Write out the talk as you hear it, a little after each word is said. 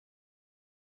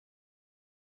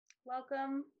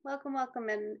Welcome, welcome, welcome,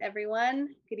 and everyone.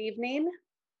 Good evening.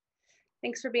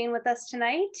 Thanks for being with us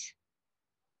tonight.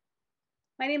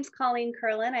 My name's Colleen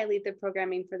Curlin. I lead the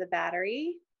programming for the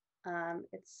Battery.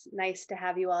 It's nice to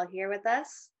have you all here with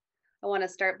us. I want to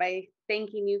start by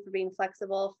thanking you for being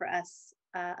flexible for us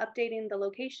updating the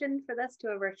location for this to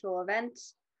a virtual event.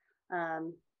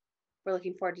 We're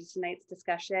looking forward to tonight's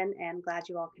discussion and glad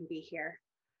you all can be here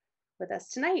with us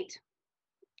tonight.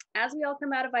 As we all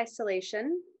come out of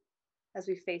isolation, as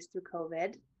we face through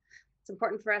COVID, it's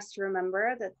important for us to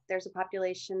remember that there's a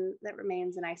population that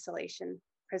remains in isolation,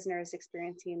 prisoners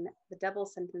experiencing the double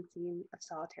sentencing of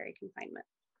solitary confinement.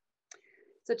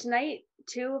 So tonight,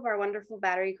 two of our wonderful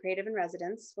Battery creative and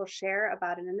residents will share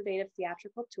about an innovative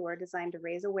theatrical tour designed to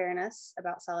raise awareness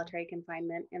about solitary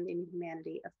confinement and the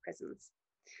inhumanity of prisons.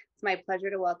 It's my pleasure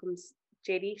to welcome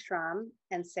J.D. Schramm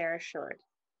and Sarah Shourd.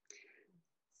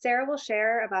 Sarah will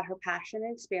share about her passion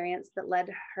and experience that led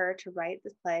her to write the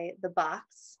play, The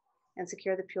Box, and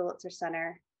secure the Pulitzer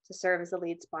Center to serve as the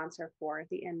lead sponsor for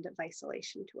the End of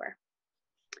Isolation tour.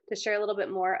 To share a little bit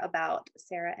more about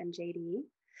Sarah and JD,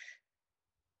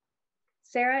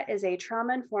 Sarah is a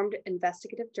trauma-informed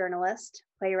investigative journalist,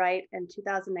 playwright, and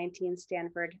 2019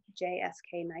 Stanford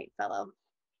JSK Knight Fellow.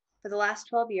 For the last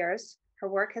 12 years, her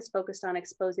work has focused on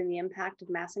exposing the impact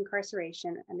of mass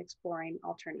incarceration and exploring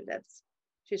alternatives.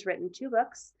 She's written 2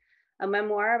 books, a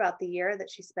memoir about the year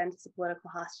that she spent as a political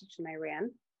hostage in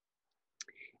Iran,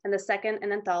 and the second,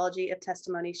 an anthology of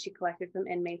testimonies she collected from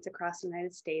inmates across the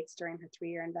United States during her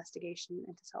 3-year investigation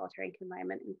into solitary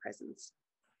confinement in prisons.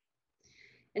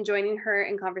 And joining her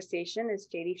in conversation is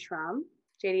J.D. Schramm.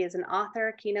 J.D. is an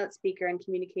author, keynote speaker, and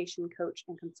communication coach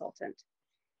and consultant.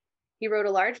 He wrote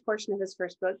a large portion of his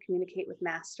first book, Communicate with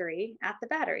Mastery, at the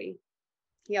Battery.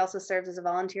 He also serves as a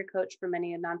volunteer coach for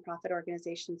many nonprofit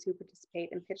organizations who participate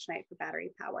in Pitch Night for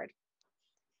Battery Powered.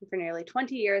 And for nearly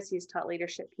 20 years, he's taught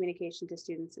leadership communication to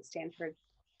students at Stanford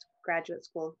Graduate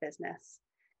School of Business,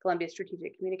 Columbia's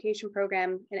Strategic Communication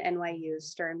Program, and NYU's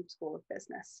Stern School of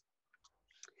Business.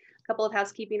 A couple of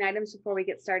housekeeping items before we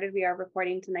get started. We are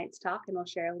recording tonight's talk, and we'll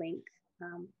share a link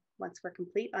once we're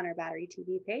complete on our Battery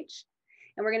TV page.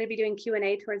 And we're going to be doing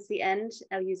Q&A towards the end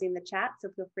using the chat, so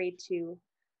feel free to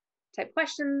type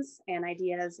questions and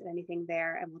ideas and anything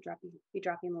there, and we'll be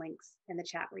dropping links in the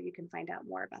chat where you can find out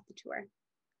more about the tour.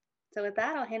 So with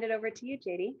that, I'll hand it over to you,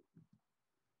 JD.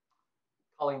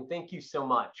 Colleen, thank you so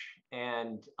much.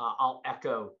 And I'll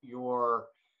echo your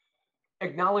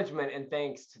acknowledgement and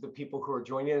thanks to the people who are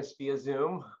joining us via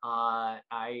Zoom.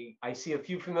 I see a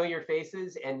few familiar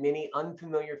faces and many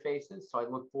unfamiliar faces, so I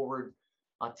look forward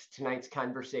to tonight's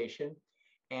conversation.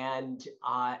 And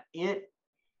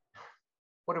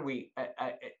what are we,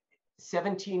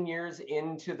 17 years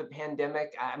into the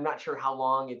pandemic? I'm not sure how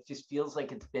long. It just feels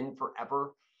like it's been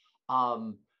forever.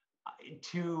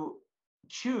 To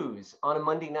choose on a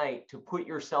Monday night to put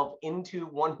yourself into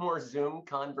one more Zoom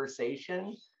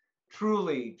conversation,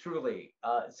 truly,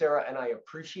 Sarah and I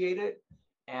appreciate it.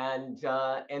 And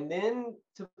then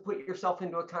to put yourself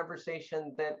into a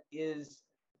conversation that is,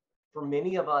 for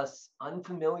many of us,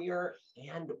 unfamiliar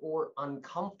and or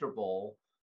uncomfortable,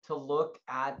 to look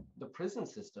at the prison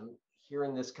system here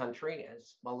in this country,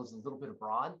 as well as a little bit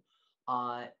abroad,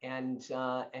 and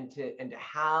to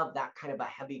have that kind of a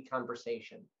heavy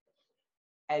conversation.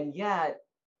 And yet,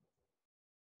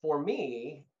 for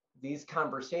me, these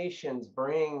conversations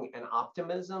bring an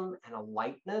optimism and a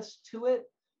lightness to it,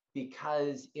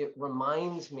 because it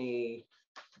reminds me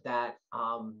that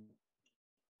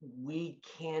we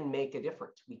can make a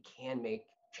difference. We can make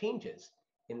changes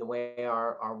in the way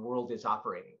our world is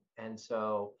operating. And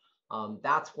so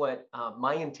that's what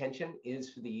my intention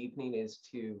is for the evening, is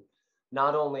to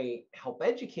not only help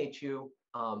educate you,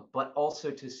 but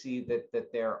also to see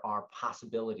that there are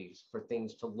possibilities for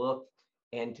things to look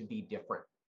and to be different.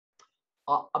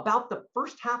 About the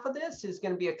first half of this is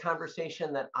going to be a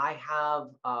conversation that I have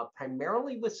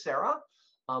primarily with Sarah.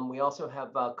 We also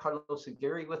have Carlos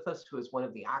Aguirre with us, who is one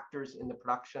of the actors in the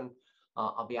production.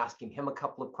 I'll be asking him a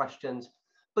couple of questions.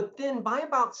 But then by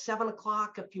about 7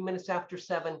 o'clock, a few minutes after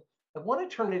 7, I want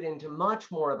to turn it into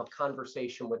much more of a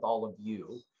conversation with all of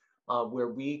you, where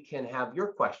we can have your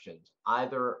questions,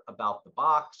 either about the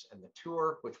box and the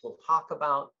tour, which we'll talk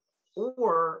about,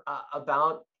 or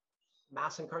about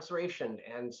mass incarceration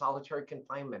and solitary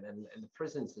confinement and the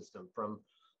prison system from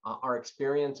our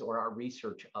experience or our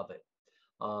research of it.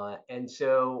 And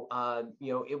so,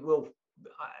 it will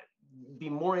be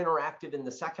more interactive in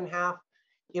the second half.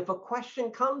 If a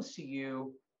question comes to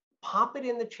you, pop it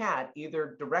in the chat,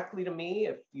 either directly to me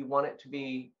if you want it to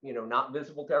be, not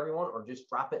visible to everyone, or just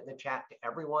drop it in the chat to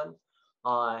everyone.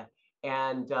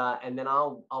 and then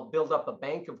I'll build up a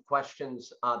bank of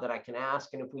questions that I can ask.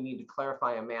 And if we need to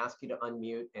clarify, I'm ask you to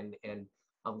unmute and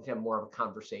we can have more of a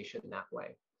conversation that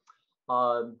way.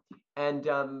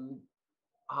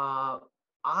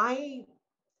 I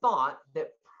thought that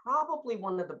probably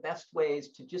one of the best ways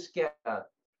to just get a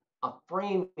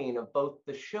framing of both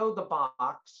the show, The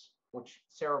Box, which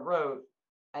Sarah wrote,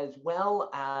 as well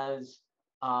as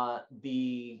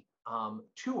the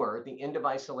tour, the End of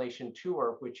Isolation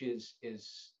tour, which is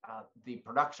the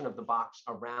production of The Box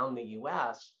around the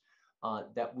US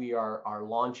that we are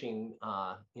launching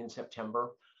in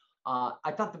September.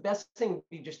 I thought the best thing would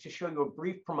be just to show you a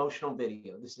brief promotional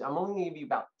video. I'm only going to give you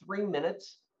about 3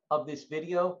 minutes of this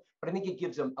video, but I think it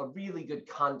gives them a really good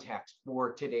context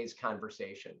for today's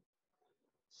conversation.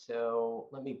 So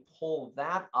let me pull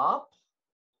that up.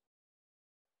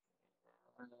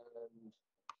 Give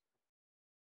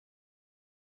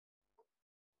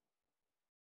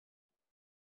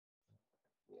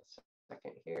me a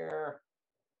second here.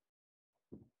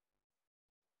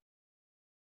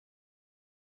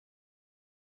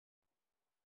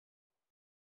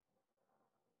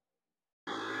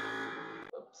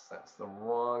 Oops, that's the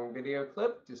wrong video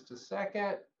clip. Just a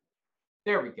second.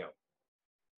 There we go.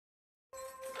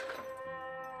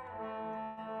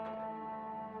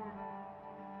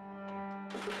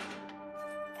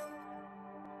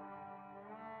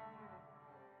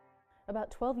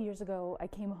 About 12 years ago, I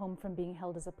came home from being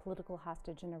held as a political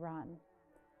hostage in Iran.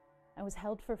 I was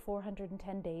held for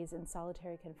 410 days in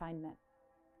solitary confinement.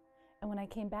 And when I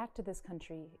came back to this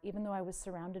country, even though I was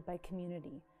surrounded by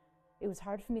community, it was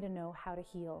hard for me to know how to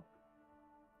heal.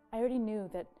 I already knew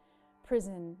that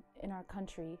prison in our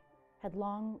country had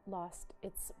long lost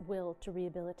its will to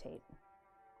rehabilitate.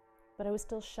 But I was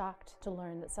still shocked to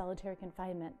learn that solitary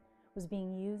confinement was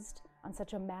being used on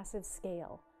such a massive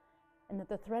scale, and that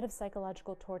the threat of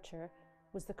psychological torture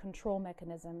was the control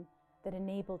mechanism that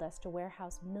enabled us to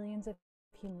warehouse millions of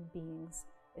human beings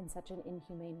in such an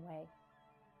inhumane way.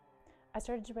 I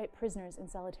started to write prisoners in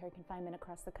solitary confinement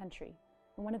across the country,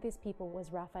 and one of these people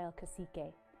was Rafael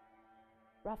Cacique.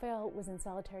 Rafael was in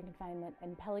solitary confinement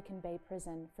in Pelican Bay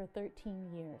Prison for 13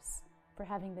 years for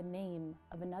having the name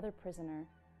of another prisoner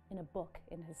in a book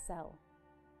in his cell.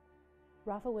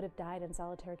 Rafa would have died in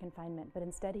solitary confinement, but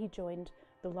instead he joined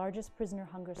the largest prisoner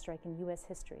hunger strike in US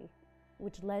history,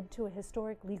 which led to a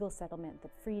historic legal settlement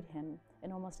that freed him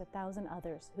and almost 1,000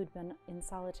 others who'd been in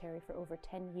solitary for over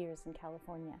 10 years in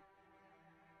California.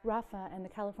 Rafa and the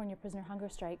California prisoner hunger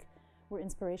strike were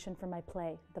inspiration for my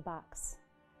play, The Box.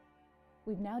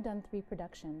 We've now done 3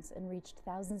 productions and reached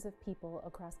thousands of people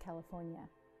across California,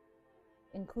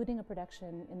 including a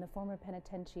production in the former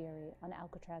penitentiary on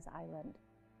Alcatraz Island.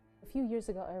 A few years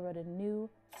ago, I wrote a new,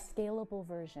 scalable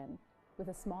version with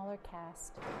a smaller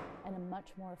cast and a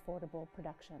much more affordable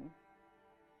production.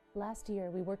 Last year,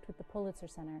 we worked with the Pulitzer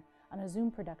Center on a Zoom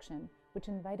production which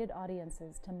invited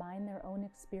audiences to mine their own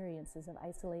experiences of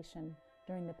isolation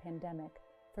during the pandemic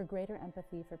for greater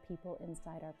empathy for people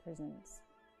inside our prisons.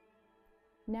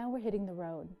 Now we're hitting the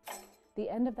road. The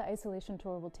end of the isolation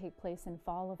tour will take place in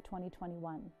fall of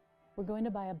 2021. We're going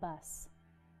to buy a bus,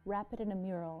 wrap it in a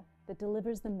mural that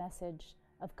delivers the message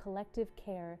of collective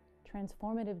care,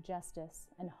 transformative justice,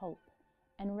 and hope,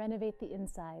 and renovate the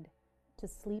inside to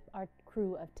sleep our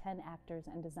crew of 10 actors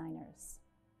and designers.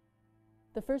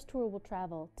 The first tour will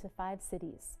travel to 5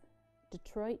 cities: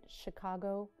 Detroit,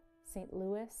 Chicago, St.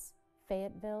 Louis,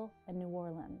 Fayetteville, and New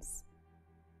Orleans,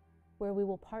 where we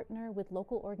will partner with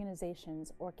local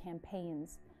organizations or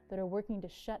campaigns that are working to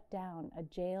shut down a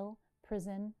jail,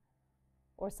 prison,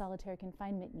 or solitary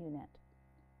confinement unit,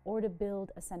 or to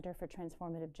build a center for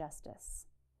transformative justice.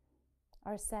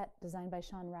 Our set, designed by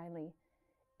Sean Riley,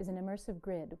 is an immersive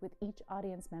grid with each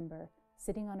audience member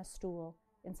sitting on a stool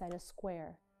inside a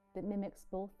square that mimics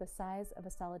both the size of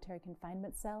a solitary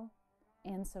confinement cell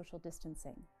and social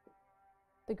distancing.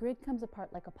 The grid comes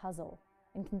apart like a puzzle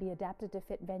and can be adapted to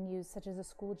fit venues such as a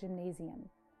school gymnasium,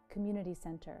 community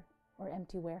center, or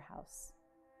empty warehouse.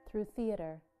 Through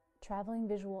theater, traveling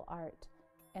visual art,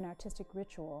 and artistic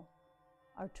ritual,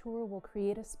 our tour will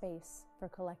create a space for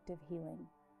collective healing.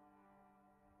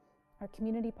 Our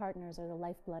community partners are the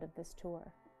lifeblood of this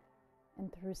tour,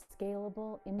 and through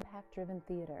scalable, impact-driven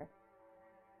theater,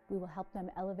 we will help them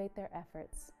elevate their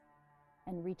efforts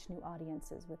and reach new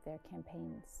audiences with their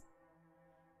campaigns.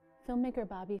 Filmmaker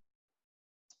Bobby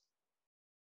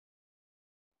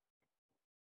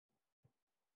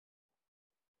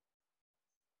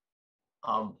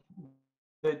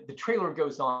The trailer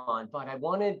goes on, but I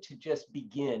wanted to just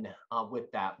begin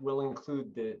with that. We'll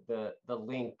include the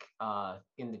link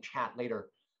in the chat later.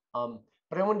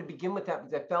 But I wanted to begin with that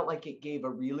because I felt like it gave a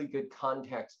really good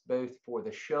context both for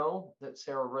the show that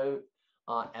Sarah wrote,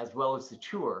 as well as the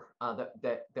tour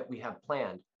that we have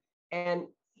planned. And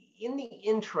in the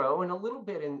intro and a little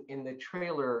bit in the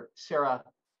trailer, Sarah,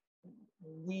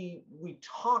 we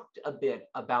talked a bit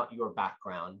about your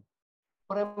background,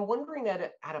 but I'm wondering at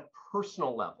a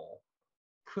personal level,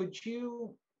 could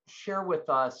you share with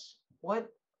us what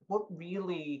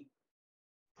really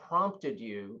prompted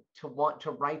you to want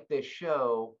to write this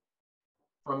show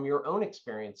from your own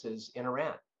experiences in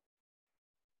Iran?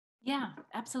 Yeah,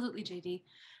 absolutely, JD.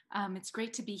 It's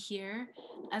great to be here.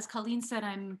 As Colleen said,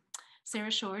 I'm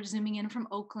Sarah Shourd, zooming in from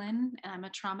Oakland. I'm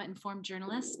a trauma-informed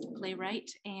journalist, playwright,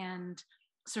 and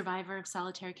survivor of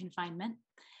solitary confinement.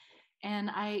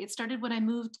 And it started when I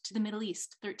moved to the Middle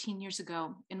East 13 years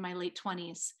ago in my late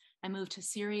 20s. I moved to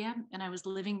Syria and I was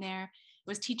living there. I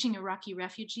was teaching Iraqi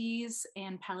refugees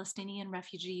and Palestinian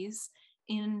refugees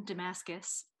in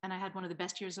Damascus, and I had one of the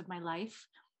best years of my life.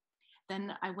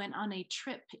 Then I went on a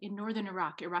trip in northern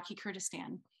Iraq, Iraqi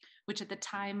Kurdistan, which at the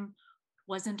time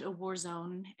wasn't a war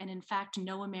zone. And in fact,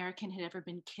 no American had ever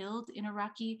been killed in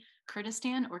Iraqi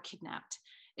Kurdistan or kidnapped.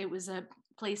 It was a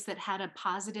place that had a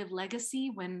positive legacy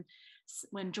when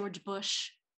George Bush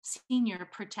Sr.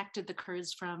 protected the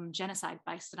Kurds from genocide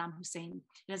by Saddam Hussein.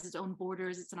 It has its own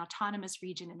borders. It's an autonomous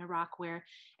region in Iraq where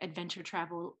adventure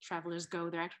travelers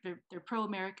go. They're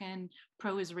pro-American,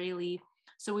 pro-Israeli.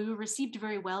 So we were received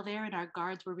very well there, and our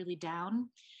guards were really down.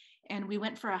 And we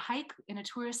went for a hike in a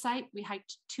tourist site. We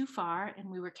hiked too far,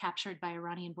 and we were captured by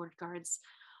Iranian border guards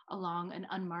along an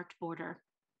unmarked border.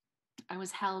 I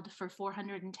was held for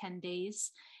 410 days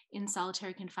in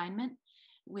solitary confinement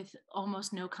with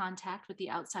almost no contact with the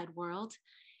outside world.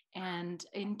 And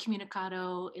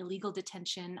incommunicado, illegal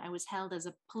detention, I was held as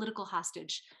a political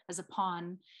hostage, as a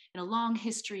pawn in a long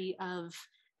history of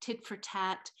tit for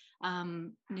tat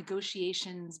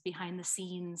negotiations behind the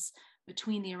scenes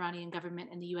between the Iranian government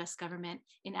and the US government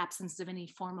in absence of any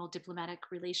formal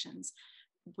diplomatic relations,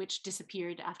 which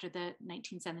disappeared after the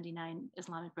 1979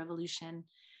 Islamic Revolution.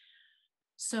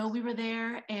 So we were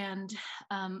there, and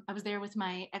I was there with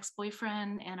my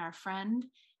ex-boyfriend and our friend.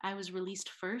 I was released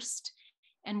first.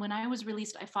 And when I was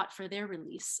released, I fought for their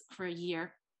release for a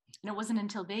year. And it wasn't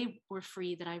until they were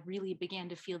free that I really began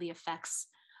to feel the effects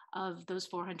of those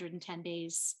 410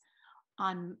 days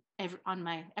on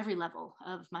my every level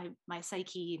of my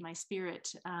psyche, my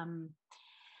spirit.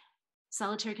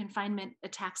 Solitary confinement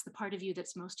attacks the part of you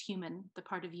that's most human, the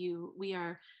part of you. We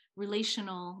are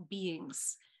relational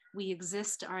beings. We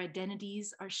exist, our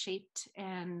identities are shaped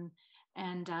and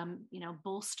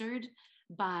bolstered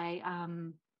by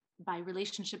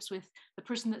relationships with the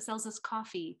person that sells us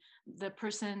coffee, the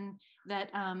person that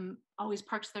always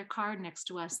parks their car next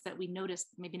to us that we notice,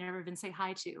 maybe never even say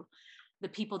hi to, the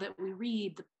people that we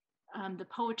read, the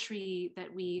poetry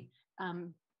that we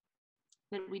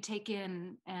take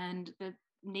in, and the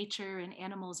nature and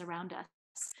animals around us.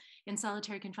 In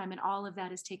solitary confinement, all of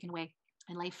that is taken away,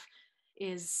 and life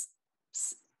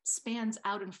spans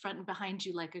out in front and behind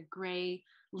you like a gray,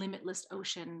 limitless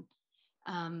ocean.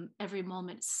 Every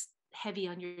moment's heavy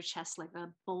on your chest like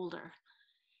a boulder.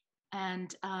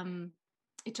 And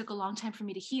it took a long time for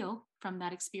me to heal from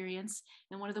that experience.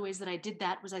 And one of the ways that I did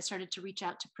that was I started to reach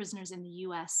out to prisoners in the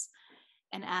US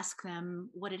and ask them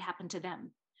what had happened to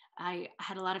them. I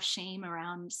had a lot of shame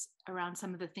around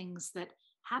some of the things that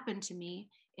happened to me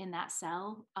in that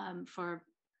cell for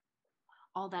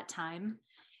all that time.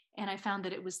 And I found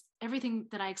that it was everything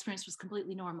that I experienced was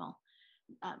completely normal.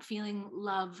 Feeling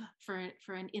love for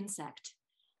an insect,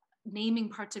 naming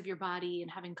parts of your body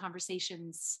and having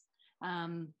conversations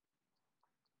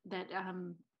that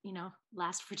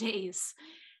last for days.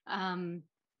 There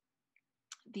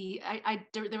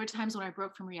were times when I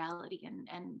broke from reality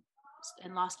and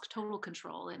lost total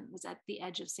control and was at the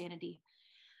edge of sanity.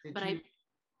 I'm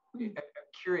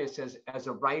curious, as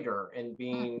a writer and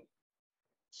being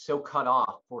so cut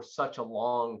off for such a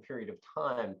long period of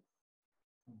time,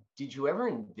 did you ever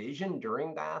envision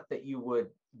during that you would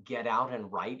get out and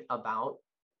write about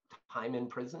time in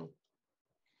prison?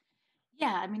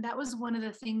 Yeah, I mean, that was one of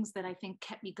the things that I think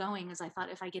kept me going, is I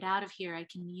thought, if I get out of here, I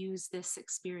can use this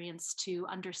experience to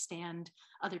understand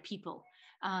other people.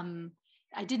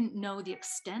 I didn't know the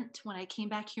extent when I came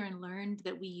back here and learned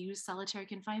that we use solitary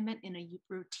confinement in a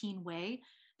routine way.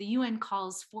 The UN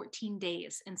calls 14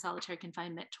 days in solitary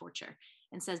confinement torture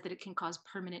and says that it can cause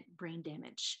permanent brain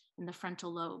damage in the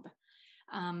frontal lobe.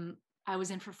 I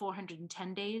was in for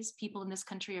 410 days. People in this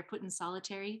country are put in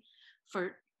solitary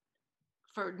for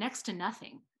next to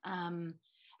nothing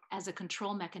as a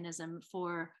control mechanism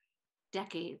for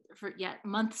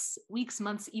months, weeks,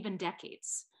 months, even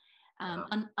decades.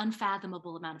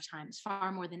 Unfathomable amount of times,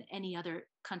 far more than any other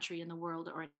country in the world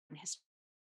or in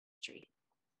history.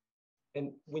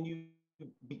 And when you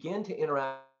began to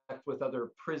interact with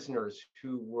other prisoners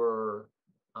who were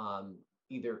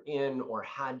either in or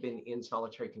had been in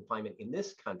solitary confinement in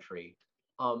this country,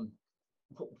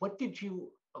 what did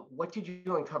you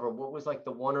uncover? What was like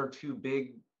the one or two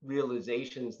big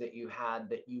realizations that you had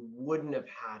that you wouldn't have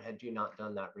had you not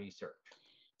done that research?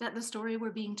 That the story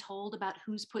we're being told about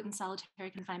who's put in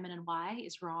solitary confinement and why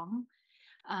is wrong.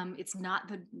 It's not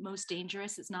the most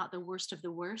dangerous. It's not the worst of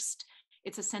the worst.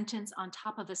 It's a sentence on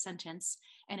top of a sentence,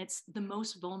 and it's the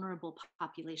most vulnerable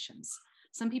populations.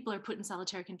 Some people are put in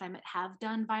solitary confinement, have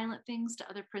done violent things to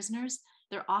other prisoners.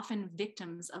 They're often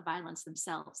victims of violence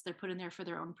themselves. They're put in there for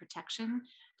their own protection.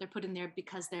 They're put in there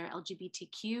because they're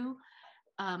LGBTQ.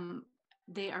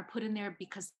 They are put in there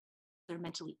because they're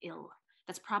mentally ill.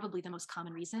 That's probably the most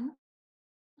common reason,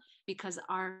 because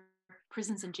our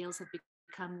prisons and jails have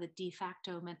become the de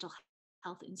facto mental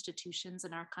health institutions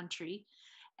in our country.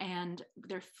 And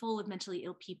they're full of mentally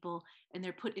ill people, and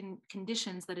they're put in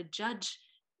conditions that a judge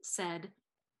said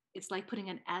it's like putting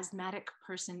an asthmatic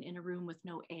person in a room with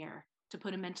no air. To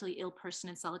put a mentally ill person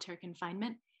in solitary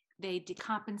confinement, they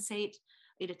decompensate.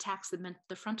 It attacks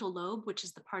the frontal lobe, which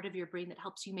is the part of your brain that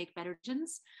helps you make better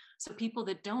decisions. So people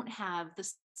that don't have the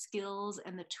skills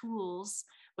and the tools,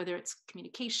 whether it's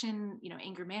communication,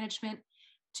 anger management,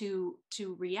 to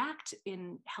react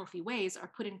in healthy ways,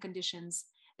 are put in conditions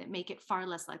that make it far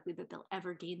less likely that they'll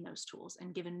ever gain those tools,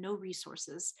 and given no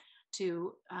resources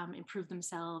to improve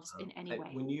themselves in any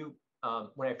way.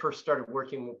 When I first started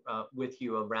working with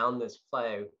you around this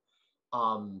play,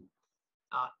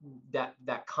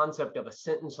 that concept of a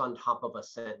sentence on top of a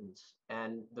sentence,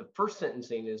 and the first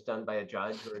sentencing is done by a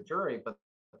judge or a jury, but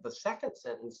the second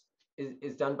sentence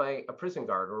is done by a prison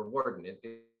guard or a warden.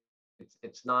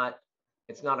 It's not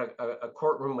a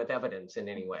courtroom with evidence in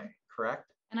any way,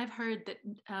 correct? And I've heard that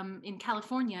in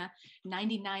California,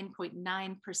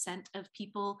 99.9% of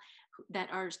people that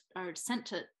are sent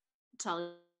to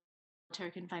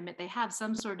solitary confinement, they have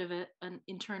some sort of an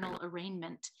internal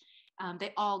arraignment.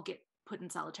 They all get put in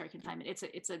solitary confinement.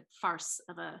 It's a farce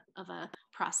of a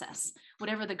process.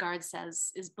 Whatever the guard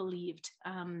says is believed,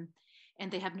 and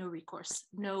they have no recourse,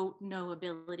 no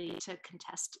ability to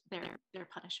contest their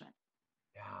punishment.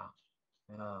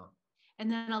 Yeah. And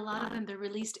then a lot of them, they're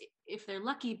released, if they're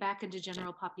lucky, back into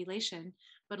general population,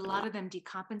 but a lot of them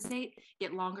decompensate,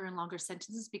 get longer and longer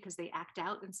sentences because they act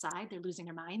out inside, they're losing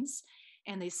their minds,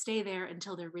 and they stay there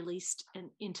until they're released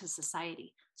into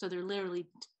society. So they're literally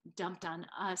dumped on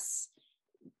us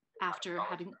after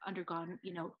having undergone,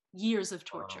 years of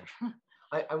torture.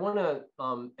 I want to,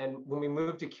 and when we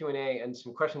move to Q&A, and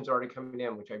some questions are already coming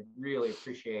in, which I really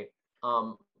appreciate,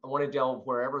 I want to delve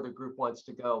wherever the group wants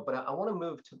to go, but I want to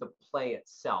move to the play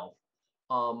itself.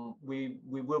 We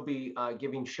will be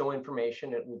giving show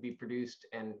information. It will be produced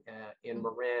in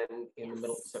Marin in the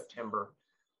middle of September.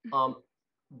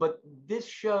 But this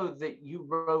show that you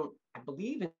wrote, I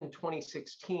believe in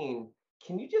 2016,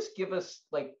 can you just give us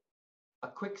like a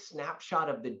quick snapshot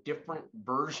of the different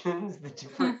versions, the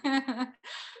different of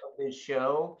this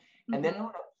show? And then I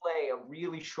want to play a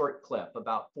really short clip,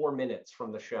 about 4 minutes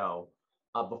from the show,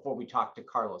 before we talk to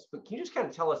Carlos. But can you just kind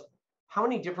of tell us, how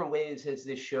many different ways has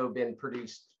this show been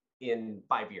produced in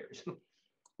 5 years?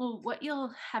 Well, what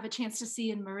you'll have a chance to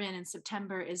see in Marin in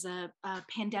September is a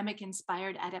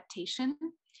pandemic-inspired adaptation.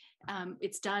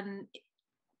 It's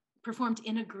performed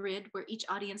in a grid where each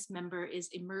audience member is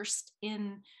immersed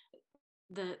in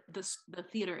the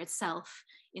theater itself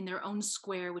in their own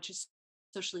square, which is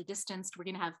socially distanced. We're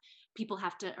going to have people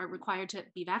are required to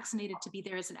be vaccinated to be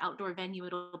there as an outdoor venue.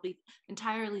 It'll be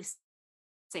entirely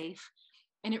safe.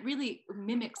 And it really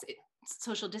mimics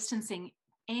social distancing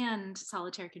and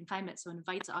solitary confinement. So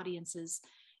invites audiences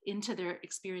into their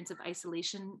experience of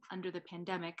isolation under the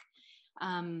pandemic.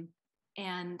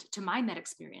 And to mine that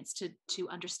experience, to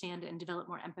understand and develop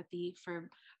more empathy for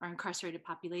our incarcerated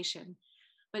population.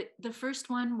 But the first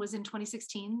one was in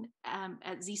 2016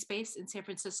 at Z Space in San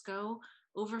Francisco.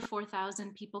 Over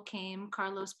 4,000 people came.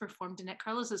 Carlos performed in it.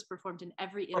 Carlos has performed in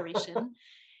every iteration.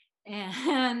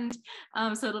 And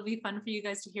so it'll be fun for you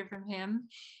guys to hear from him.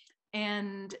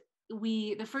 And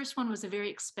the first one was a very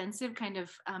expensive kind of,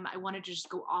 I wanted to just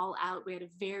go all out. We had a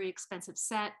very expensive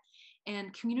set,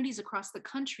 and communities across the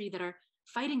country that are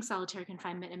fighting solitary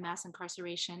confinement and mass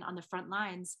incarceration on the front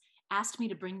lines asked me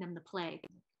to bring them the play.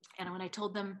 And when I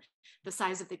told them the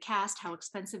size of the cast, how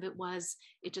expensive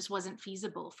it just wasn't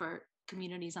feasible for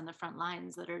communities on the front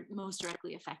lines that are most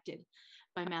directly affected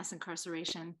by mass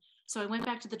incarceration. So I went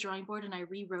back to the drawing board and I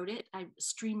rewrote it. I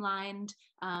streamlined,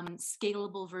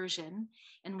 scalable version,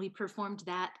 and we performed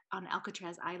that on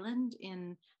Alcatraz Island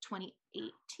in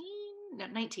 2018, no,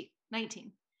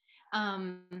 19.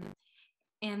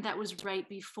 And that was right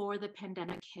before the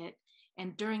pandemic hit.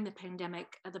 And during the pandemic,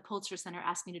 the Pulitzer Center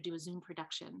asked me to do a Zoom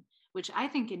production, which I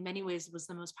think in many ways was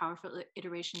the most powerful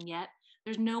iteration yet.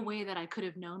 There's no way that I could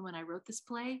have known when I wrote this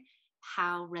play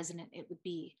how resonant it would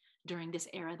be during this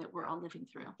era that we're all living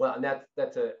through. Well, and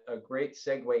that's a great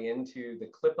segue into the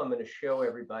clip I'm going to show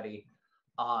everybody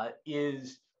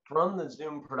is from the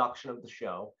Zoom production of the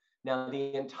show. Now,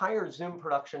 the entire Zoom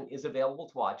production is available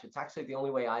to watch. It's actually the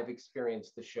only way I've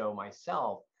experienced the show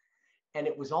myself. And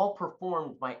it was all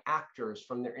performed by actors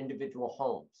from their individual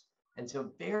homes. And so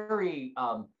very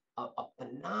a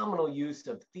phenomenal use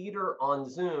of theater on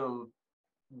Zoom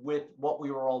with what we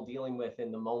were all dealing with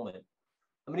in the moment.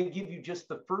 I'm going to give you just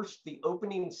the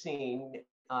opening scene,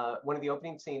 one of the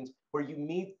opening scenes where you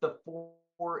meet the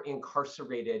four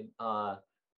incarcerated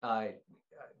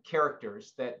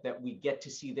characters that we get to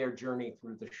see their journey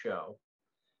through the show.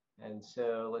 And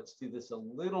so let's do this a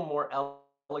little more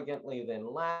elegantly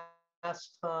than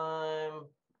last time.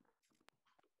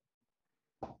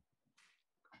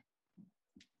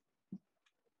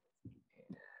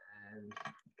 And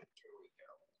here we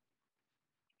go.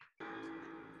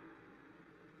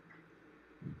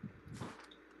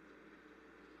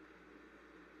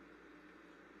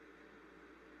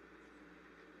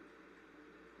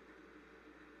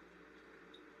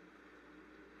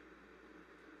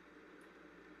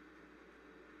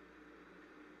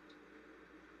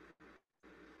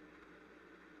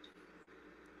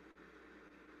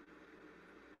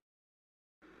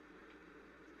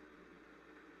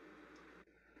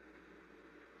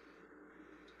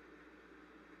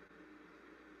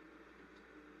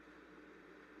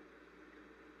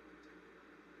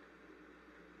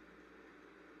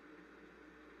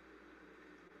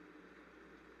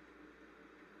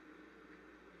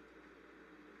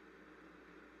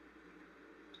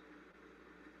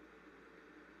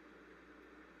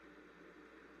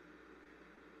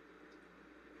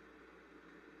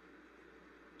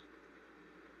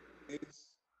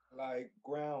 It's like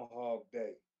Groundhog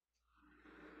Day.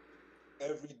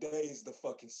 Every day is the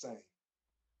fucking same.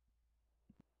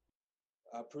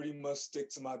 I pretty much stick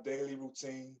to my daily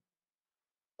routine.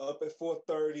 Up at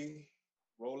 4:30,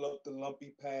 roll up the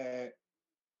lumpy pad,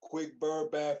 quick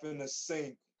bird bath in the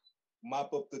sink,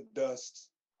 mop up the dust,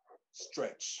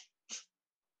 stretch.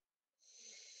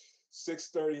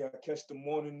 6:30, I catch the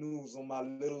morning news on my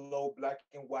little old black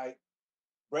and white.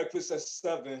 Breakfast at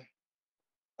 7,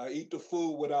 I eat the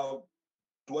food without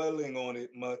dwelling on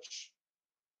it much.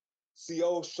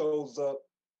 CO shows up,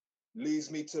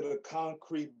 leads me to the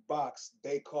concrete box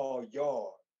they call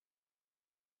yard.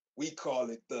 We call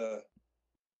it the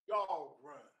dog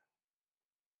run.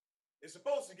 It's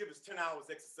supposed to give us 10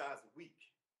 hours exercise a week,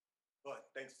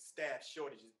 but thanks to staff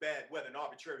shortages, bad weather, and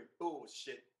arbitrary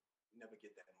bullshit, we never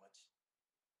get that much.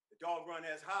 The dog run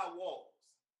has high walls,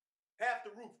 half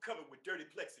the roof covered with dirty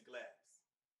plexiglass.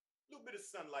 A little bit of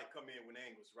sunlight come in when the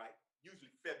angle's right,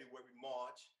 usually February,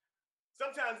 March,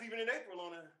 sometimes even in April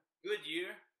on a good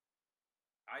year.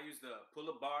 I use the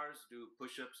pull-up bars, do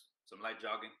push-ups, some light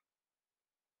jogging.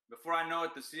 Before I know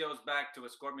it, the CO's back to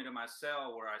escort me to my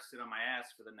cell where I sit on my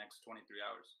ass for the next 23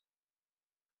 hours.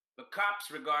 The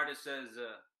cops regard us as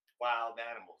wild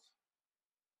animals.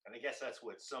 And I guess that's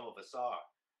what some of us are,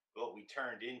 what we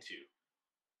turned into.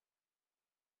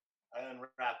 I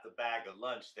unwrapped the bag of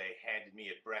lunch they handed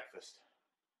me at breakfast.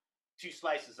 2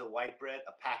 slices of white bread,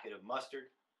 a packet of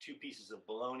mustard, 2 pieces of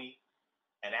bologna,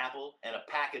 an apple, and a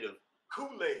packet of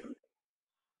Kool-Aid.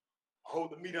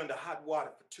 Hold the meat under hot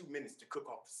water for 2 minutes to cook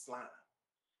off the slime.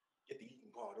 Get the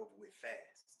eating part over with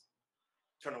fast.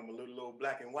 Turn on a little old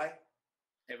black and white.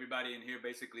 Everybody in here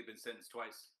basically been sentenced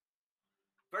twice.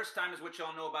 First time is what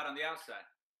y'all know about on the outside.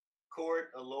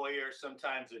 Court, a lawyer,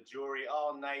 sometimes a jury,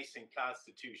 all nice and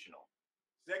constitutional.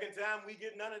 Second time, we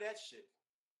get none of that shit.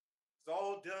 It's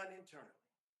all done internally.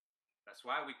 That's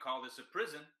why we call this a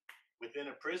prison. Within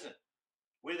a prison.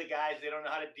 We're the guys they don't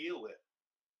know how to deal with.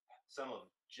 Some of them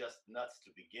just nuts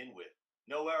to begin with.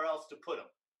 Nowhere else to put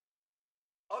them.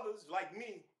 Others, like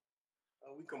me,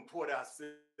 we comport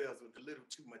ourselves with a little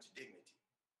too much dignity.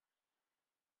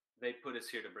 They put us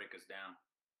here to break us down.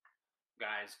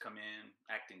 Guys come in,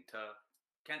 acting tough.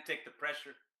 Can't take the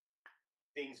pressure.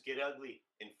 Things get ugly.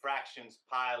 Infractions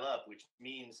pile up, which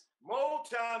means more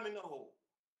time in the hole.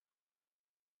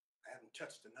 I haven't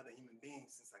touched another human being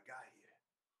since I got here.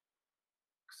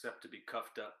 Except to be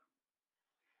cuffed up.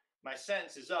 My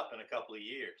sentence is up in a couple of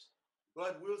years.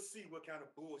 But we'll see what kind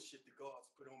of bullshit the guards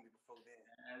put on me before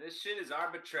then. This shit is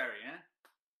arbitrary, huh?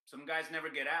 Some guys never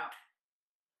get out.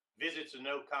 Visits are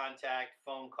no contact,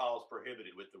 phone calls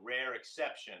prohibited, with the rare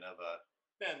exception of a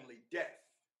family death.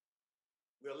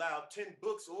 We allow 10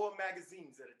 books or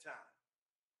magazines at a time.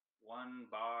 1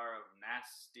 bar of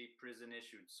nasty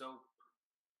prison-issued soap.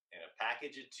 and a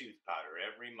package of tooth powder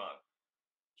every month.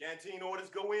 Canteen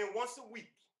orders go in once a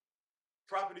week.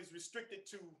 Property's restricted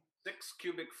to 6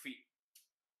 cubic feet.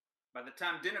 By the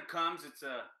time dinner comes, it's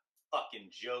a fucking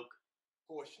joke.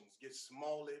 Portions get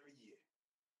smaller every year.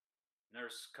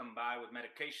 Nurse come by with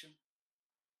medication.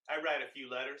 I write a few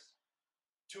letters.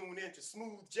 Tune in to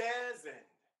smooth jazz and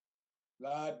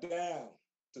lie down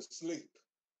to sleep.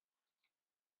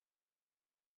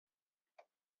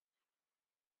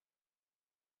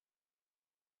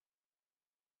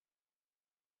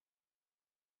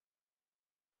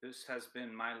 This has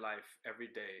been my life every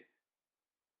day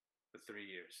for 3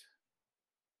 years.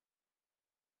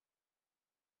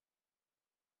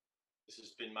 This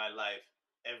has been my life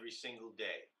every single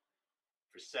day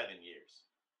for 7 years.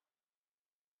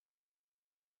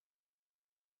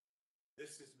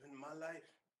 this has been my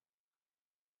life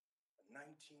for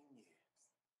 19 years.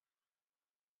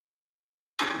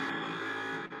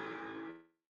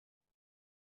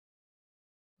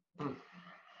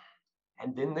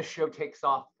 And then the show takes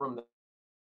off from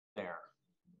there.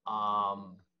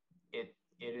 It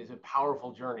is a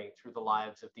powerful journey through the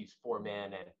lives of these 4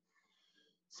 men and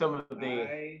some of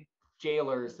the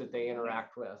jailers that they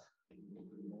interact with.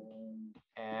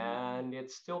 And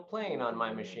it's still playing on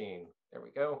my machine. There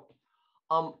we go.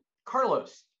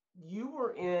 Carlos, you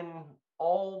were in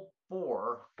all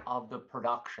 4 of the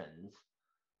productions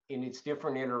in its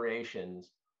different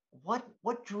iterations.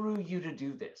 What drew you to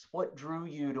do this? What drew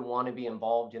you to want to be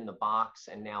involved in the box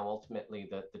and now ultimately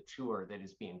the tour that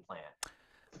is being planned?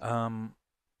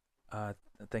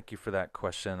 Thank you for that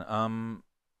question.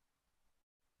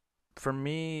 For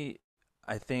me,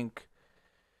 I think,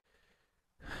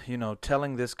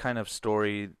 telling this kind of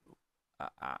story,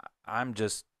 I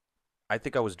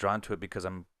think I was drawn to it because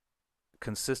I'm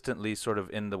consistently sort of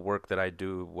in the work that I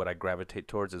do, what I gravitate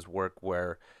towards is work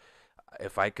where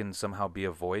if I can somehow be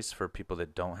a voice for people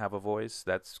that don't have a voice,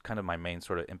 that's kind of my main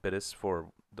sort of impetus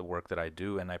for the work that I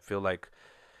do. And I feel like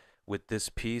with this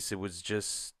piece, it was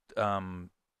just, there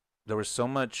was so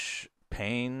much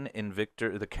pain in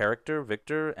Victor, the character,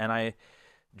 Victor, and I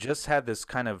just had this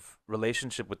kind of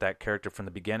relationship with that character from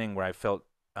the beginning where I felt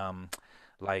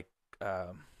like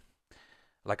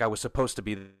I was supposed to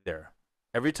be there.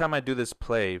 Every time I do this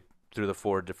play through the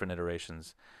 4 different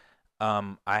iterations,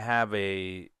 I have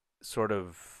a sort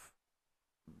of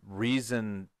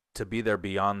reason to be there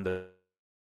beyond the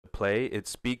play. It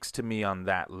speaks to me on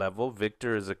that level.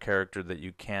 Victor is a character that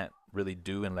you can't really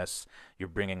do unless you're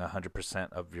bringing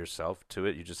 100% of yourself to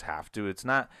it. You just have to. It's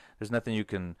not, there's nothing you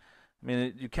can, I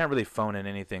mean, you can't really phone in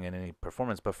anything in any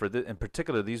performance, but for in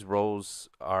particular, these roles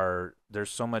there's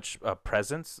so much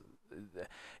presence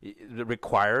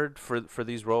required for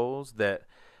these roles that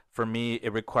for me,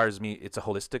 it requires me, it's a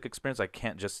holistic experience. I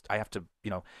have to,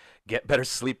 get better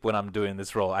sleep when I'm doing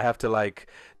this role. I have to I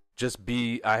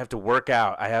have to work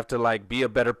out. I have to be a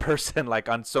better person,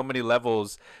 on so many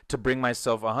levels to bring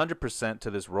myself 100%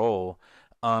 to this role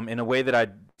in a way that I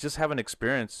just haven't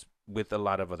experienced with a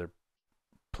lot of other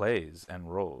plays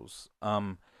and roles.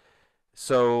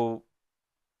 So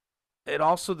it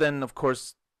also then, of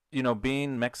course,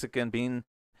 being Mexican, being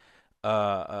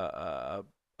a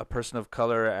person of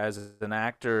color as an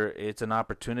actor, it's an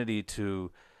opportunity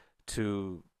to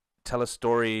tell a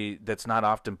story that's not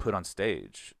often put on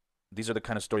stage. These are the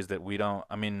kind of stories that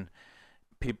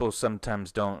people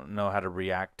sometimes don't know how to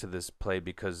react to this play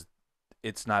because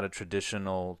it's not a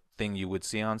traditional thing you would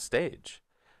see on stage.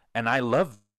 And I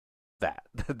love that.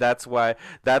 That's what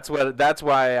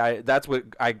I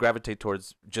gravitate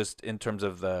towards, just in terms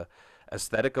of the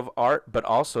aesthetic of art, but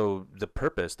also the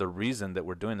purpose, the reason that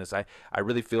we're doing this. I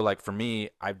really feel like, for me,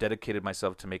 I've dedicated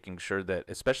myself to making sure that,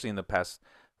 especially in the past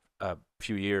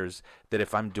few years, that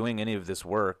if I'm doing any of this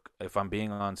work, if I'm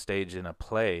being on stage in a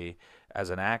play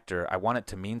as an actor, I want it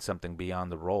to mean something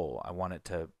beyond the role. I want it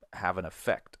to have an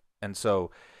effect. And so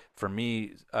for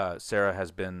me, Sarah has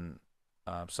been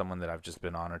someone that I've just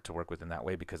been honored to work with in that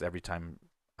way, because every time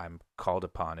I'm called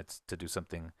upon, it's to do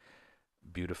something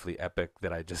beautifully epic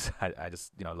that I just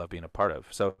love being a part of.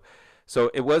 So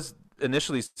it was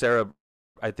initially Sarah,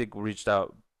 I think, reached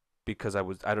out because I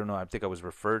think I was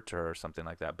referred to her or something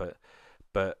like that. But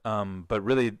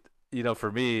really,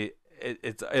 for me,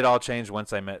 it all changed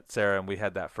once I met Sarah and we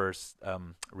had that first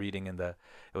reading it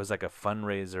was like a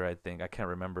fundraiser, I think. I can't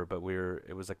remember, but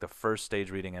it was like the first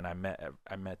stage reading, and I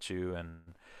met you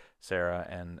and Sarah,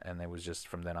 and it was just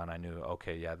from then on I knew,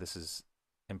 okay, yeah, this is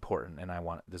important, and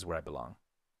this is where I belong.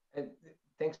 And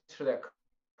thanks for that,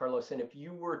 Carlos. And if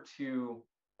you were to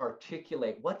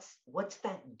articulate what's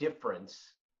that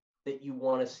difference that you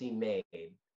want to see made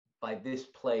by this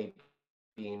play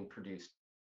being produced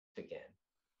again?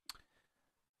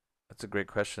 That's a great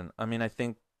question. I mean, I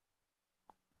think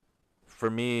for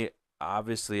me,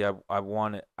 obviously, I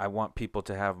want people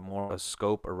to have more of a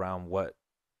scope around what,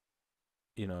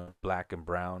 Black and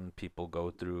brown people go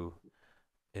through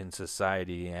in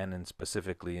society, and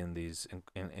specifically in these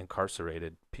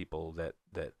incarcerated people that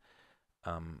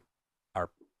are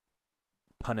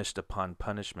punished upon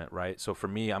punishment, right? So for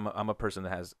me, I'm a person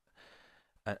that has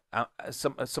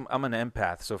I'm an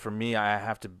empath. So for me, I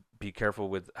have to be careful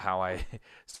with how I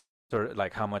sort of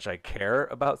like how much I care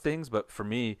about things. But for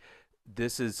me,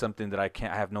 this is something that I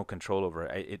have no control over.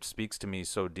 It speaks to me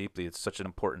so deeply. It's such an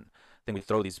important thing. We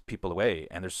throw these people away,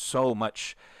 and there's so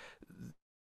much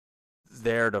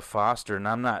there to foster. And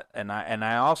I'm not, and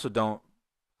I also don't,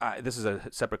 this is a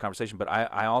separate conversation, but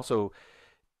I also,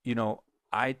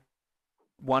 I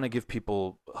want to give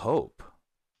people hope.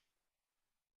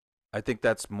 I think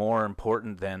that's more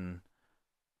important than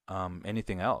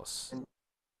anything else.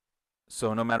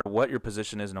 So no matter what your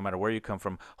position is, no matter where you come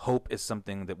from, hope is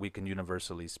something that we can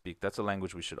universally speak. That's a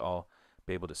language we should all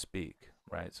be able to speak,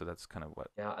 right? So that's kind of what.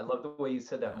 Yeah, I love the way you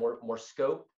said that. More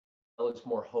scope, as well as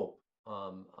more hope.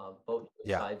 Both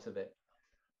sides of it.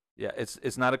 Yeah,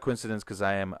 it's not a coincidence because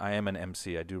I am an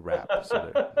MC. I do rap.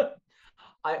 So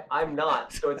I'm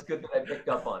not, so it's good that I picked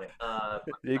up on it.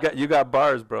 You got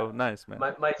bars, bro. Nice, man.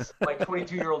 My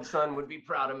 22-year-old son would be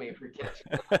proud of me for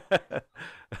catching that.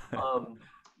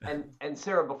 And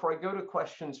Sarah, before I go to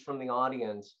questions from the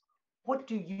audience, what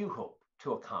do you hope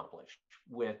to accomplish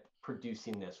with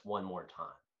producing this one more time?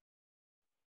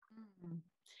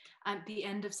 The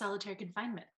end of solitary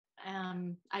confinement.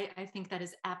 I think that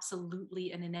is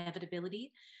absolutely an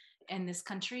inevitability in this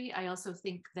country. I also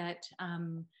think that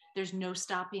there's no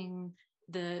stopping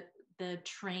the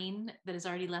train that has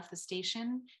already left the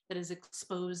station, that has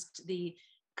exposed the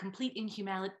complete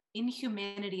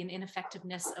inhumanity and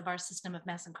ineffectiveness of our system of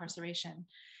mass incarceration.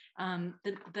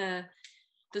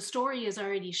 The story is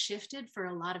already shifted for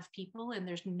a lot of people, and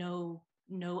there's no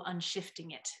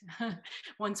unshifting it.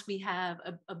 Once we have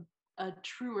a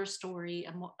truer story,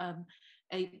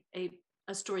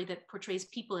 a story that portrays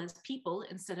people as people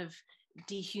instead of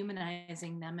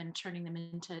dehumanizing them and turning them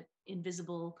into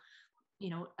invisible,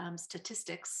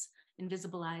 statistics,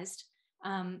 invisibilized.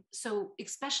 So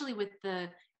especially with the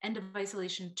End of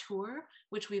Isolation tour,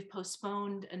 which we've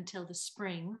postponed until the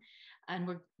spring, and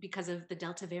because of the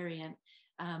Delta variant,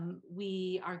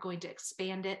 we are going to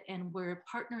expand it, and we're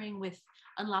partnering with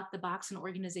Unlock the Box, an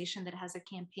organization that has a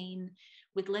campaign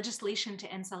with legislation to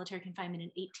end solitary confinement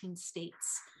in 18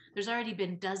 states. There's already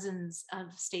been dozens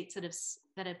of states that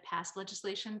have passed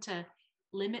legislation to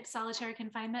limit solitary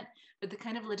confinement, but the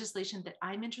kind of legislation that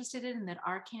I'm interested in and that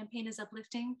our campaign is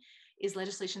uplifting is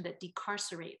legislation that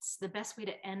decarcerates. The best way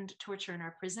to end torture in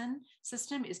our prison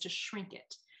system is to shrink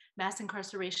it. Mass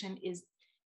incarceration is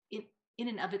in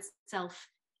and of itself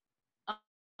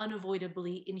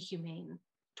unavoidably inhumane.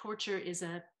 Torture is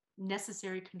a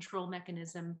necessary control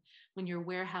mechanism when you're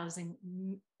warehousing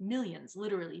millions,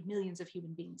 literally millions of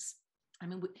human beings. I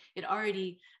mean, it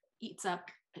already eats up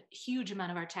a huge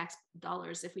amount of our tax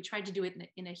dollars. If we tried to do it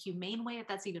in a humane way, if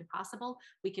that's even possible,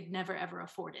 we could never, ever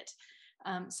afford it.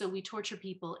 So we torture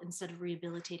people instead of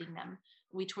rehabilitating them.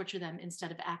 We torture them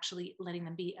instead of actually letting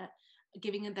them be,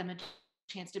 giving them a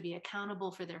chance to be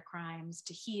accountable for their crimes,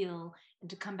 to heal, and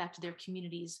to come back to their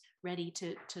communities ready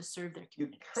to serve their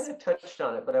communities. You kind of touched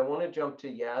on it, but I want to jump to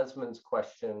Yasmin's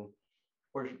question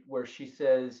where she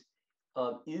says,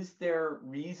 is there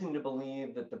reason to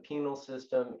believe that the penal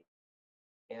system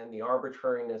and the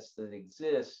arbitrariness that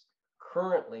exists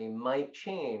currently might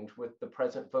change with the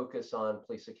present focus on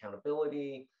police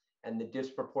accountability and the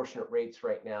disproportionate rates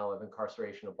right now of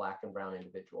incarceration of Black and brown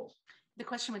individuals? The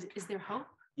question was, is there hope?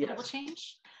 Yes. That it will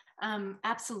change?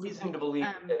 Absolutely. Reason to believe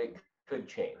that it could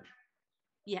change.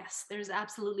 Yes, there's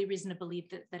absolutely reason to believe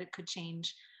that it could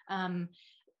change.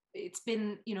 It's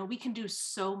been, we can do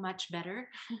so much better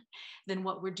than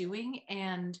what we're doing.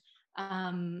 And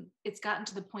it's gotten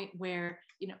to the point where,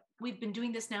 we've been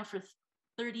doing this now for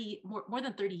more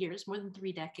than 30 years, more than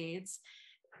 3 decades.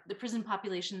 The prison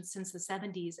population since the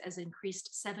 70s has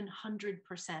increased 700%,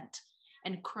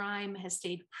 and crime has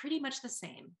stayed pretty much the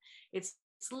same. It's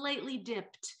slightly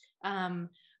dipped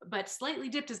But slightly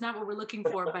dipped is not what we're looking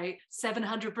for by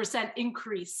 700%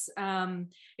 increase.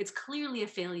 It's clearly a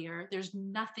failure. There's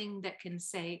nothing that can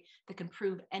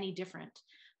prove any different.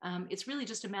 It's really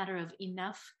just a matter of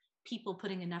enough people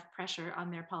putting enough pressure on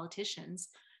their politicians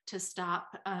to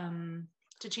stop,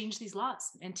 to change these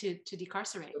laws and to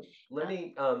decarcerate. Let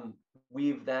me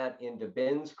weave that into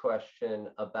Ben's question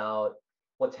about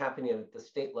what's happening at the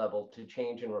state level to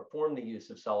change and reform the use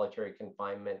of solitary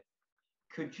confinement.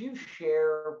 Could you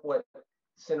share what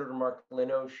Senator Mark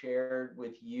Leno shared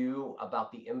with you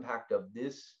about the impact of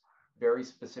this very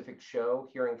specific show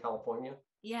here in California?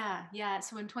 Yeah.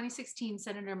 So in 2016,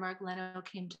 Senator Mark Leno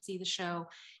came to see the show,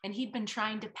 and he'd been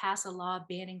trying to pass a law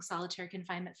banning solitary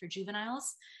confinement for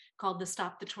juveniles called the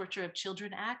Stop the Torture of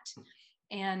Children Act.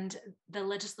 And the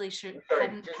legislature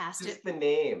hadn't passed it. Just the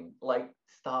name, like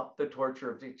Stop the Torture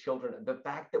of the Children. The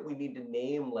fact that we need to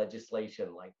name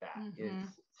legislation like that is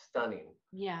stunning.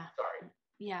 Yeah. Sorry.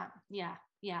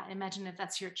 Yeah. Imagine if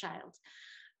that's your child.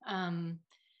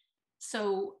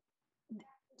 So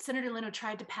Senator Leno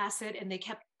tried to pass it, and they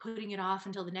kept putting it off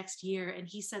until the next year. And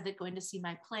he said that going to see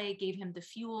my play gave him the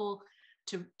fuel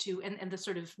and the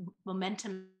sort of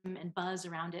momentum and buzz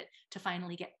around it to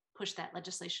finally push that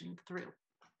legislation through.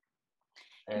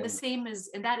 And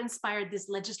that inspired this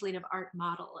legislative art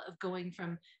model of going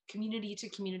from community to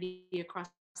community across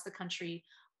the country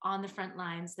on the front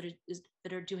lines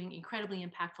that are doing incredibly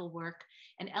impactful work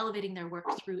and elevating their work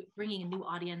through bringing in new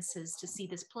audiences to see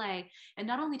this play, and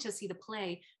not only to see the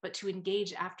play, but to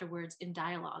engage afterwards in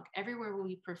dialogue. Everywhere where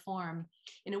we perform,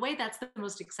 in a way, that's the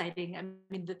most exciting. I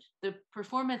mean, the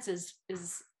performance is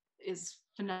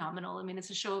phenomenal. I mean,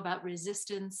 it's a show about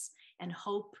resistance and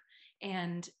hope,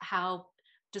 and how,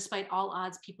 despite all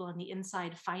odds, people on the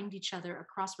inside find each other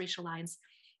across racial lines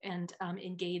and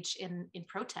engage in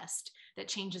protest that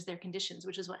changes their conditions,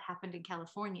 which is what happened in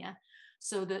California.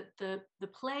 So the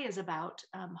play is about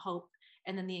hope,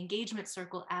 and then the engagement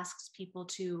circle asks people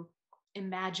to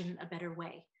imagine a better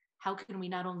way. How can we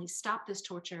not only stop this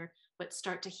torture, but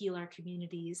start to heal our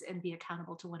communities and be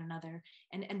accountable to one another,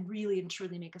 and really and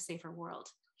truly make a safer world?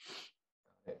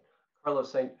 Okay.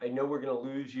 Carlos, I know we're going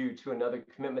to lose you to another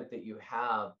commitment that you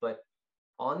have, but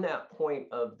on that point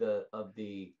of the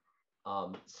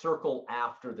circle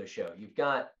after the show,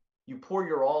 you pour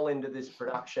your all into this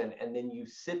production, and then you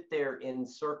sit there in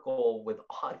circle with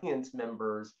audience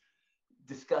members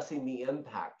discussing the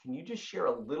impact. Can you just share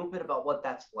a little bit about what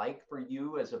that's like for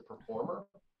you as a performer?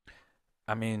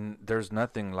 I mean, there's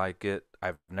nothing like it.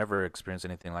 I've never experienced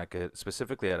anything like it.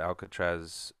 Specifically at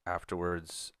Alcatraz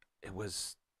afterwards, it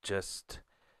was just,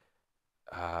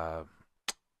 how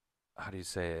do you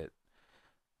say it?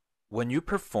 When you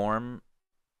perform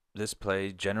this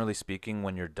play, generally speaking,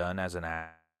 when you're done as an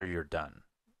actor, you're done.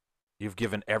 You've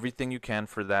given everything you can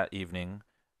for that evening,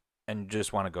 and you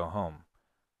just want to go home.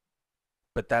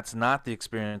 But that's not the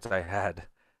experience I had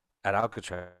at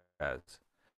Alcatraz.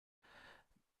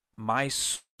 My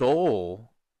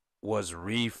soul was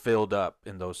refilled up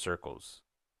in those circles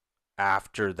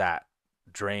after that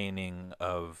draining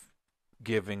of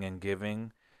giving and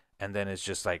giving, and then it's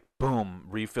just like boom,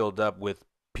 refilled up with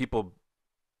people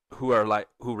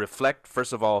who reflect,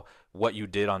 first of all, what you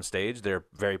did on stage. They're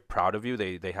very proud of you.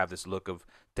 They have this look of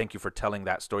thank you for telling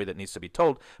that story that needs to be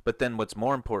told. But then what's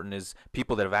more important is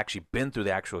people that have actually been through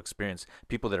the actual experience,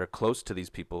 people that are close to these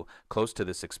people, close to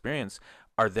this experience,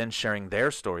 are then sharing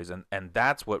their stories. And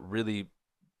that's what really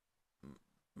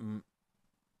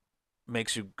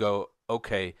makes you go,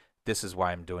 okay, this is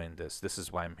why I'm doing this. This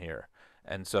is why I'm here.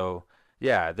 And so,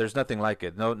 yeah, there's nothing like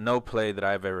it. No play that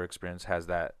I've ever experienced has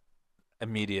that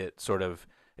immediate sort of,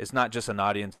 it's not just an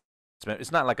audience,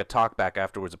 it's not like a talk back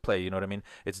afterwards a play, you know what I mean?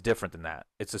 It's different than that.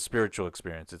 It's a spiritual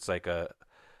experience. It's like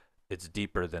it's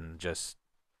deeper than just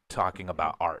talking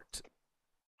about art.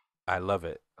 I love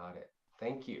it. Got it.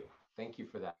 Thank you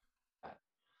for that.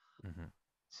 Mm-hmm.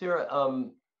 Sarah,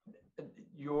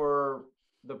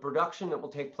 the production that will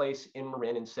take place in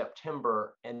Marin in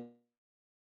September, and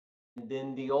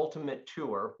then the ultimate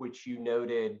tour, which you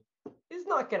noted is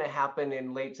not going to happen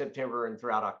in late September and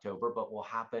throughout October, but will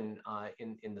happen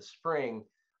in the spring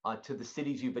to the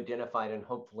cities you've identified and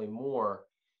hopefully more.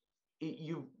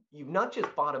 You've not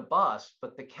just bought a bus,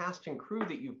 but the cast and crew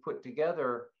that you've put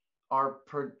together are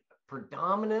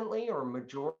predominantly or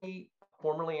majority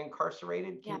formerly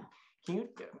incarcerated. Can you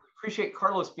appreciate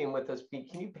Carlos being with us?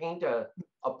 Can you paint a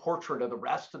portrait of the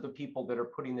rest of the people that are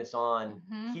putting this on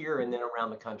here and then around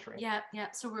the country? Yeah.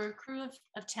 So we're a crew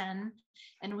of 10,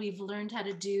 and we've learned how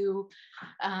to do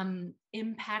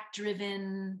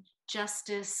impact-driven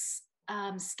justice,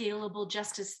 scalable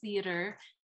justice theater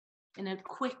in a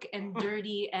quick and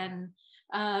dirty and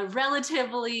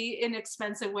relatively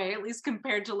inexpensive way, at least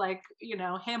compared to like, you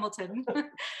know, Hamilton.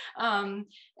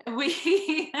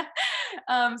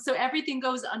 So everything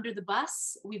goes under the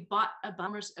bus. We bought a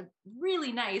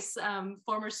really nice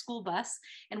former school bus,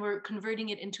 and we're converting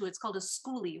it into, it's called a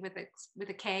schoolie with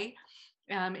a K.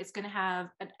 It's going to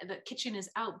have, the kitchen is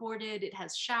outboarded. It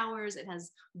has showers. It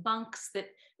has bunks that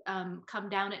come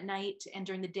down at night. And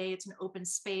during the day, it's an open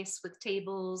space with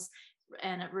tables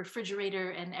and a refrigerator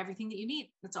and everything that you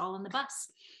need. It's all in the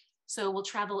bus. So we'll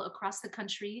travel across the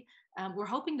country. We're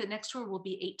hoping the next tour will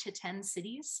be 8 to 10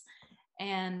 cities.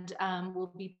 And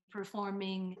we'll be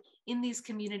performing in these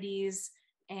communities.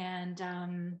 And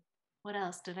what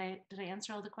else? Did I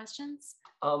answer all the questions?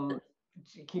 The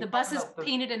bus is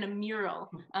painted in a mural.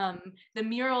 The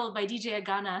mural by DJ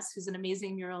Aganas, who's an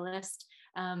amazing muralist,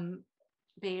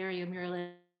 Bay Area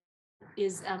muralist,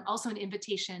 is also an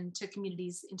invitation to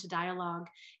communities into dialogue,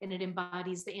 and it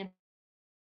embodies the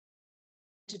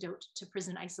antidote to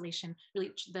prison isolation,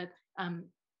 really the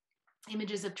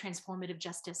images of transformative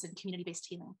justice and community-based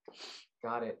healing.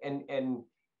 Got it. And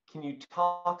can you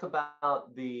talk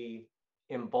about the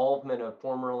involvement of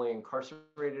formerly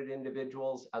incarcerated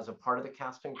individuals as a part of the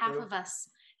casting crew?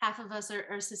 Half of us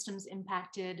are systems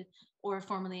impacted or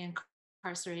formerly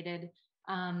incarcerated.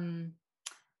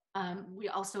 We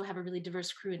also have a really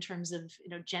diverse crew in terms of, you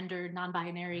know, gender,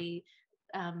 non-binary,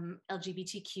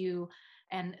 LGBTQ,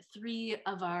 and 4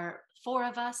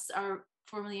 of us are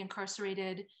formerly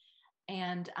incarcerated,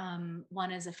 and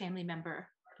 1 is a family member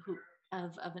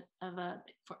of an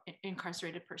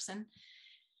incarcerated person.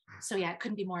 So yeah, it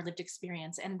couldn't be more lived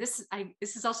experience. And this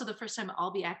is also the first time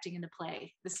I'll be acting in the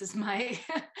play. This is my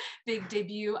big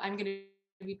debut. I'm going to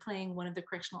be playing one of the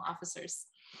correctional officers.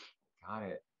 Got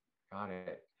it.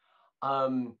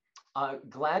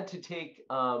 Glad to take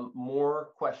more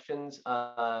questions.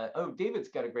 David's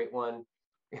got a great one.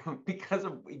 Because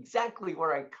of exactly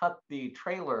where I cut the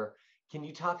trailer, can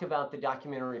you talk about the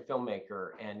documentary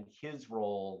filmmaker and his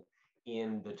role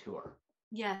in the tour?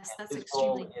 Yes, that's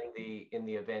extremely in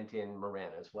the event in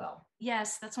Marin as well.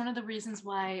 Yes, that's one of the reasons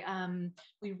why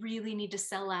we really need to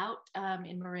sell out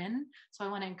in Marin. So I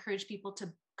want to encourage people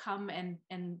to come and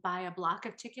buy a block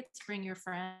of tickets. Bring your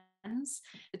friends.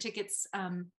 The tickets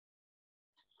the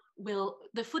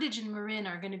footage in Marin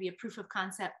are going to be a proof of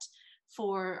concept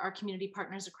for our community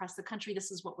partners across the country.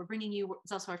 This is what we're bringing you.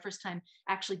 It's also our first time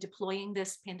actually deploying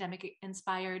this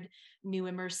pandemic-inspired new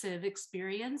immersive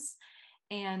experience,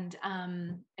 and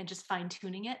just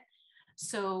fine-tuning it.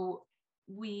 So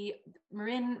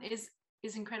Marin is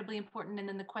incredibly important. And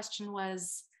then the question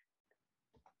was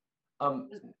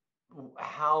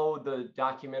how the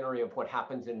documentary of what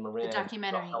happens in Marin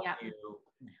will help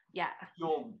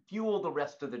fuel the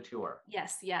rest of the tour.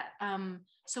 Yes, yeah.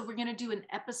 So we're gonna do an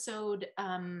episode.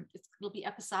 It'll be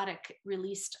episodic,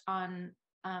 released on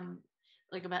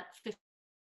like about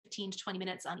 15 to 20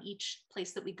 minutes on each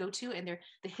place that we go to, and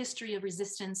the history of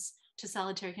resistance to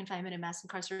solitary confinement and mass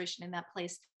incarceration in that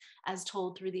place, as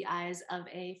told through the eyes of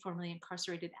a formerly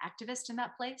incarcerated activist in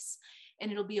that place.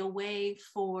 And it'll be a way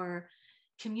for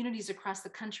communities across the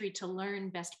country to learn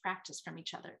best practice from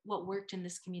each other. What worked in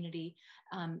this community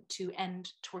to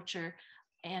end torture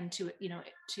and to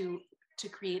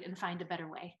create and find a better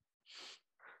way.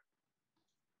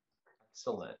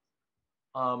 Excellent.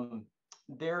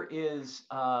 There is,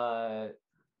 I've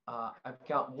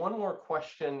got one more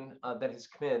question that has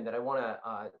come in that I want to,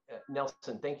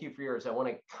 Nelson, thank you for yours. I want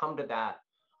to come to that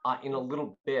in a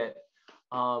little bit.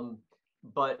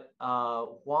 But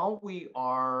while we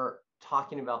are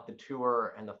talking about the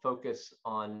tour and the focus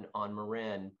on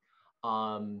Marin,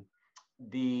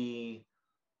 the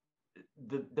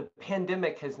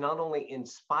pandemic has not only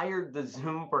inspired the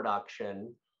Zoom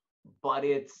production, but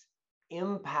it's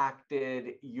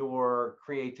impacted your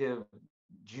creative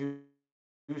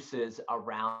juices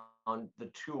around the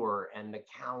tour and the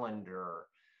calendar.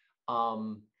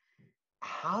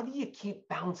 How do you keep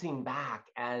bouncing back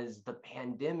as the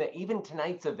pandemic, even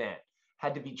tonight's event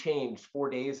had to be changed 4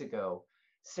 days ago?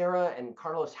 Sarah and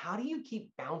Carlos, how do you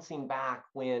keep bouncing back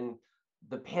when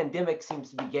the pandemic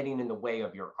seems to be getting in the way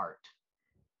of your art?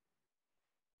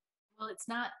 Well, it's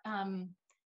not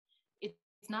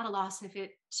a loss if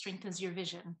it strengthens your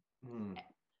vision.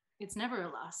 It's never a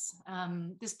loss.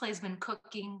 This play's been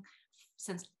cooking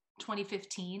since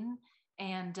 2015,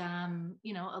 and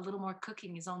a little more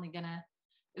cooking is only gonna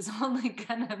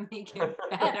make it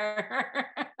better.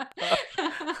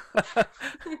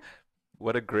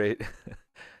 What a great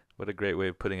way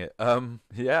of putting it. I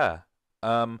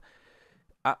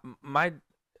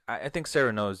think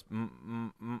Sarah knows.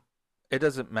 it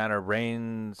doesn't matter,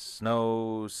 rain,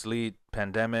 snow, sleet,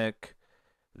 pandemic.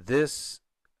 This,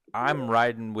 I'm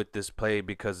riding with this play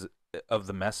because of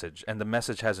the message, and the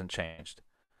message hasn't changed.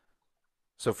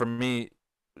 So for me,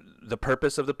 the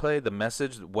purpose of the play, the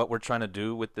message, what we're trying to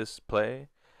do with this play,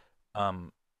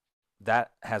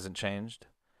 that hasn't changed.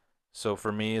 So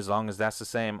for me, as long as that's the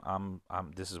same,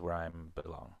 this is where I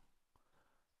belong,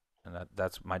 and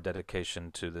that's my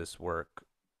dedication to this work.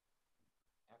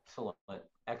 Excellent,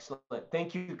 excellent.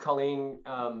 Thank you, Colleen.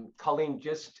 Colleen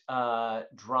just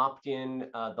dropped in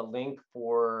the link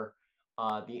for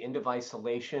the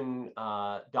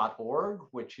endofisolation.org,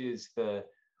 which is the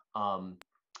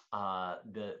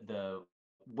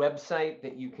website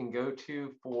that you can go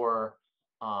to for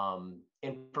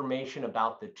information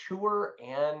about the tour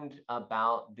and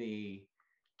about the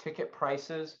ticket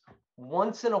prices.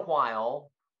 Once in a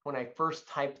while, when I first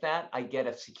type that, I get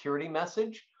a security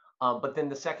message, but then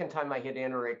the second time I hit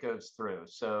enter, it goes through.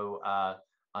 So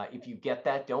if you get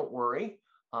that, don't worry.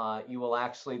 You will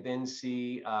actually then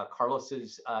see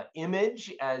Carlos's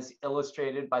image as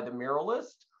illustrated by the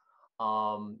muralist.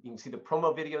 You can see the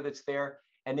promo video that's there,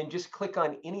 and then just click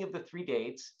on any of the 3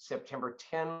 dates, September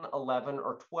 10, 11,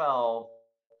 or 12,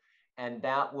 and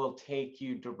that will take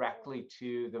you directly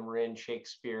to the Marin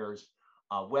Shakespeare's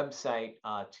website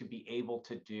to be able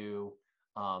to do,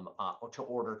 to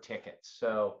order tickets.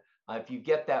 So if you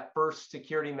get that first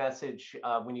security message,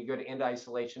 when you go to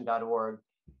endisolation.org,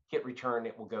 hit return,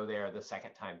 it will go there the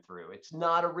second time through. It's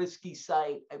not a risky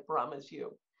site, I promise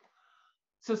you.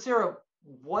 So Sarah,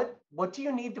 what do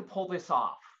you need to pull this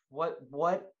off? What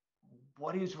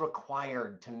is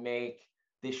required to make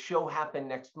this show happen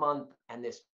next month and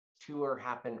this tour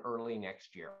happen early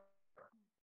next year?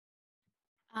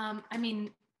 I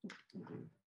mean,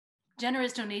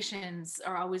 generous donations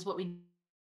are always what we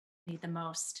need the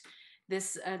most.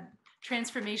 This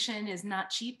transformation is not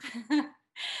cheap.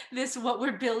 What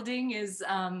we're building is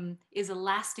a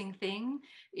lasting thing.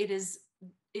 It is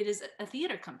a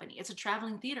theater company. It's a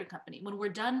traveling theater company. When we're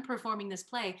done performing this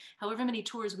play, however many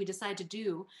tours we decide to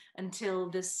do until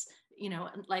this,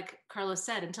 like Carlos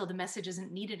said, until the message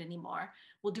isn't needed anymore,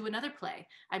 we'll do another play.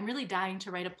 I'm really dying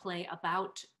to write a play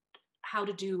about how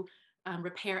to do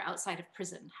repair outside of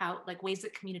prison, ways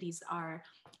that communities are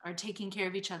taking care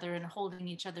of each other and holding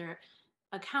each other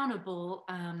accountable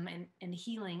and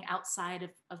healing outside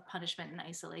of punishment and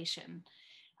isolation.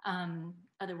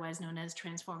 Otherwise known as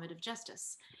transformative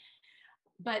justice.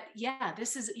 But yeah,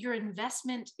 this is your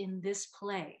investment in this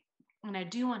play. And I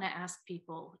do want to ask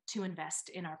people to invest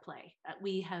in our play.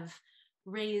 We have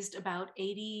raised about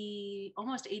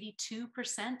almost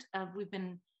 82% we've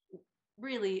been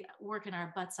really working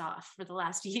our butts off for the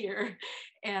last year.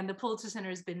 And the Pulitzer Center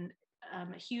has been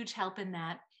a huge help in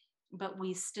that, but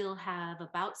we still have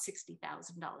about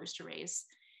 $60,000 to raise.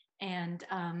 And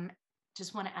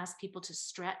just want to ask people to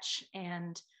stretch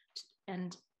and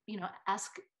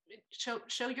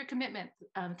show your commitment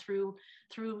through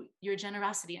your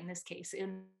generosity in this case,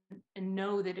 and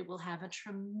know that it will have a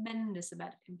tremendous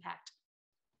amount of impact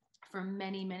for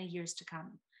many, many years to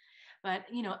come. But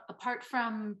apart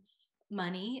from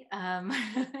money,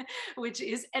 which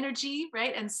is energy,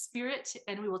 right, and spirit,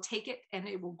 and we will take it and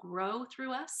it will grow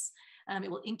through us.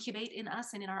 It will incubate in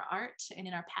us and in our art and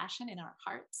in our passion, in our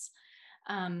hearts.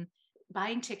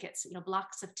 Buying tickets,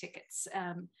 blocks of tickets,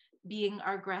 being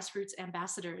our grassroots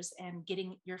ambassadors and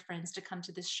getting your friends to come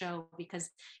to this show. Because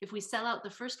if we sell out the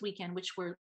first weekend, which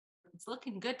it's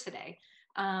looking good today,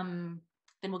 then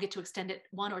we'll get to extend it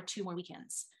 1 or 2 more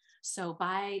weekends. So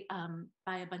buy a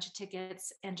bunch of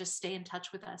tickets and just stay in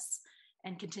touch with us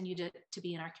and continue to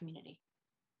be in our community.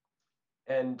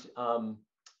 And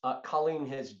Colleen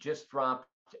has just dropped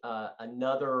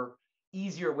another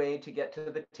easier way to get to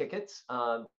the tickets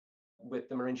with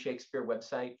the Marin Shakespeare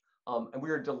website. And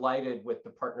we are delighted with the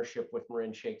partnership with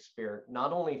Marin Shakespeare,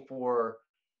 not only for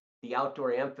the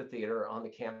outdoor amphitheater on the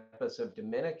campus of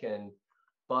Dominican,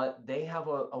 but they have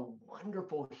a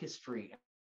wonderful history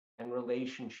and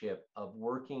relationship of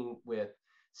working with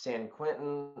San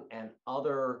Quentin and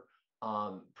other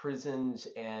prisons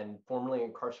and formerly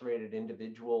incarcerated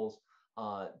individuals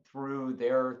through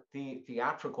their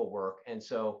theatrical work. And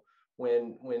so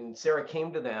when Sarah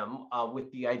came to them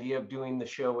with the idea of doing the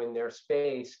show in their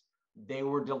space, they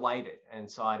were delighted and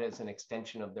saw it as an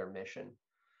extension of their mission.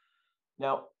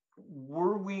 Now,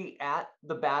 were we at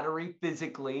the Battery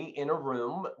physically in a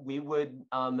room, we would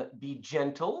be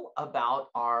gentle about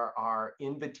our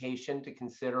invitation to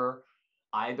consider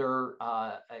either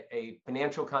a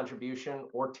financial contribution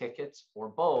or tickets or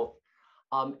both.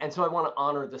 And so I want to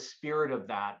honor the spirit of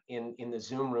that in the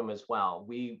Zoom room as well.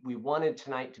 We wanted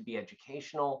tonight to be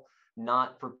educational,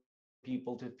 not for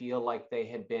people to feel like they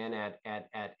had been at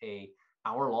a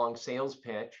hour-long sales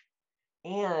pitch.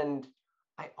 And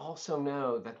I also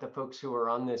know that the folks who are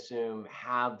on this Zoom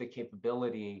have the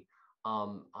capability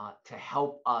to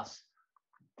help us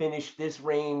finish this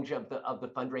range of the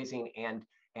fundraising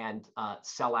and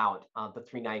sell out the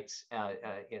 3 nights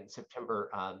in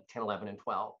September 10, 11, and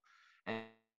 12.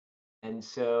 And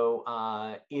so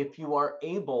if you are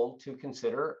able to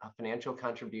consider a financial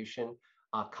contribution,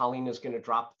 Colleen is going to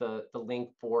drop the link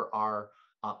for our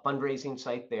fundraising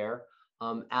site there.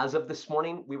 As of this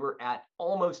morning, we were at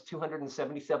almost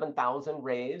 277,000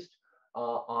 raised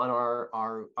on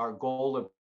our goal of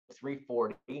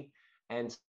 340.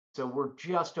 And so we're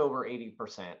just over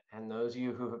 80%. And those of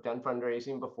you who have done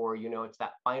fundraising before, you know, it's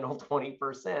that final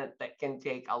 20% that can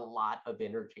take a lot of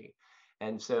energy.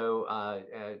 And so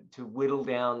to whittle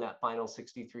down that final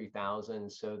 63,000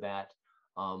 so that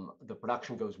the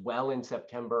production goes well in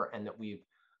September and that we've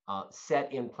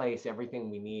set in place everything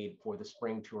we need for the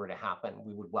spring tour to happen,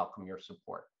 we would welcome your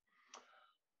support.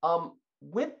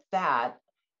 With that,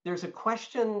 there's a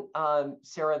question,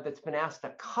 Sarah, that's been asked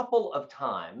a couple of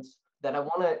times that I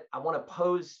want to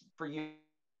pose for you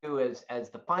as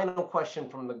the final question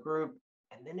from the group,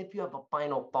 and then if you have a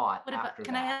final thought after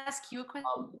can that. I ask you a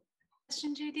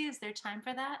question, JD? Is there time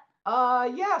for that?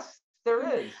 Yes, there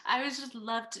is. I would just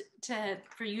love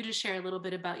for you to share a little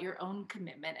bit about your own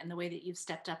commitment and the way that you've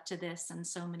stepped up to this on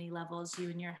so many levels, you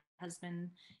and your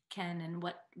husband, Ken, and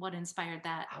what inspired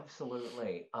that.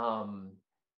 Absolutely.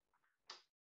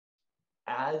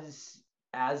 As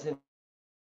an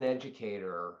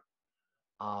educator,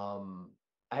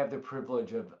 I have the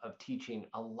privilege of teaching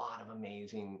a lot of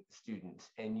amazing students,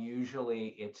 and usually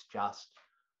it's just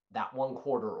that one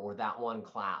quarter or that one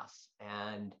class.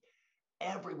 And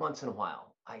every once in a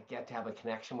while, I get to have a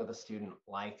connection with a student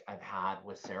like I've had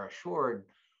with Sarah Shourd,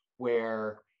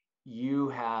 where you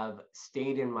have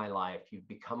stayed in my life. You've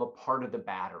become a part of the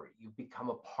battery. You've become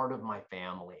a part of my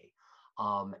family.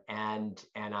 And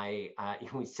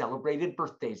we celebrated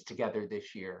birthdays together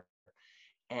this year.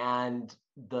 And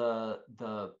the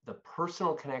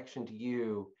personal connection to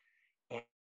you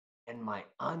and my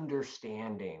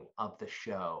understanding of the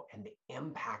show and the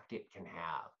impact it can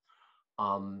have.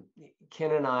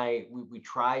 Ken and I, we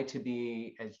try to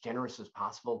be as generous as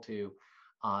possible to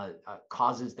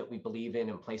causes that we believe in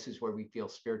and places where we feel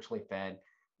spiritually fed.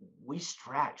 We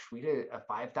stretch. We did a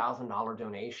 $5,000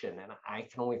 donation, and I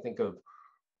can only think of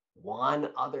one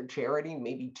other charity,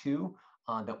 maybe two,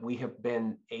 that we have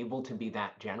been able to be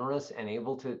that generous and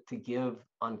able to give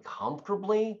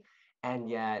uncomfortably and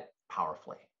yet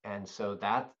powerfully. And so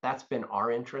that's been our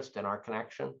interest and our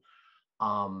connection.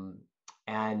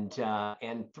 And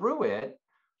through it,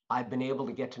 I've been able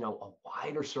to get to know a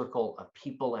wider circle of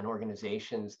people and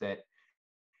organizations that,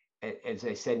 as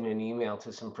I said in an email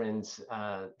to some friends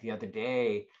the other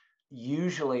day,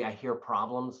 usually I hear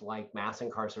problems like mass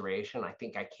incarceration. I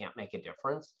think I can't make a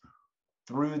difference.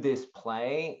 Through this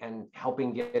play and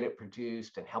helping get it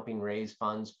produced and helping raise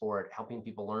funds for it, helping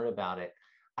people learn about it,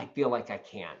 I feel like I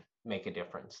can make a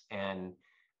difference. And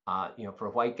for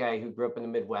a white guy who grew up in the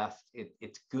Midwest,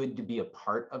 it's good to be a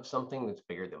part of something that's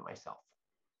bigger than myself.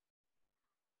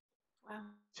 Wow.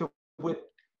 So with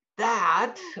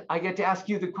that, I get to ask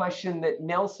you the question that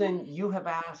Nelson, you have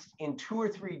asked in 2 or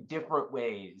 3 different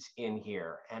ways in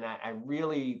here. And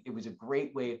it was a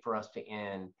great way for us to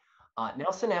end.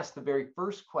 Nelson asked the very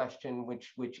first question,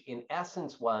 which in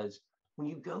essence was, when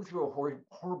you go through a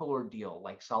horrible ordeal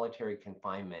like solitary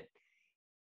confinement,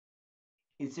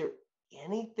 is there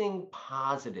anything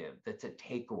positive that's a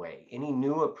takeaway, any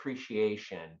new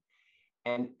appreciation?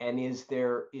 And is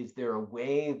there a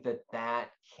way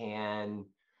that can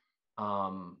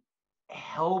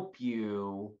help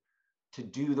you to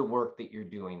do the work that you're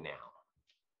doing now?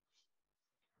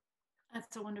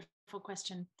 That's a wonderful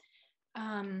question.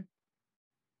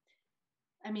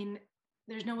 I mean,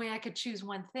 there's no way I could choose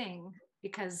one thing,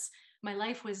 because my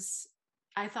life was,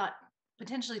 I thought,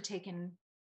 potentially taken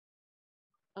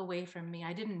away from me.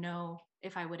 I didn't know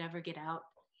if I would ever get out.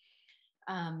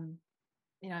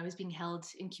 I was being held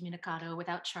incommunicado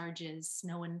without charges.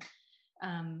 No one,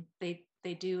 I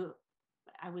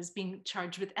was being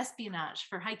charged with espionage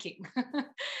for hiking.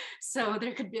 So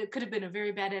there could have been a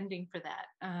very bad ending for that.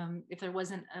 If there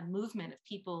wasn't a movement of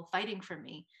people fighting for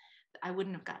me, I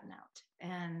wouldn't have gotten out.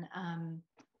 And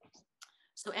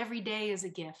so every day is a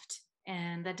gift.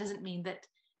 And that doesn't mean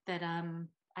that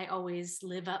I always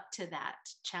live up to that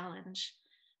challenge,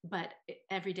 but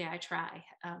every day I try.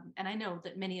 And I know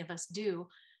that many of us do,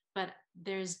 but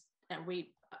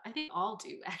I think all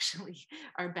do actually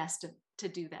our best to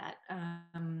do that.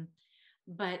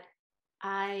 But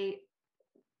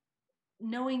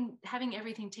having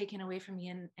everything taken away from me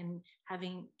and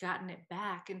having gotten it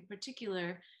back, in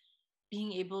particular,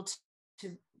 being able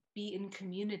to be in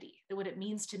community, what it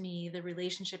means to me, the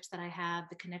relationships that I have,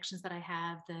 the connections that I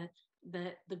have,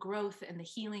 the growth and the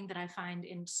healing that I find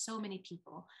in so many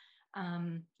people.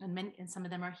 And some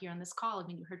of them are here on this call. I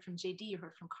mean, you heard from JD, you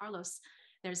heard from Carlos.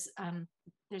 There's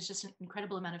just an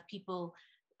incredible amount of people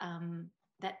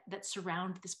that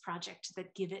surround this project,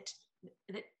 that give it,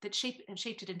 that have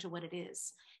shaped it into what it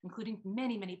is, including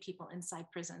many, many people inside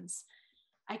prisons.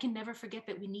 I can never forget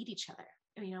that we need each other.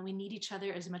 You know, we need each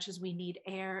other as much as we need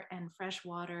air and fresh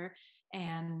water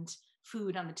and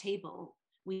food on the table.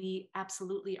 We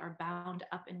absolutely are bound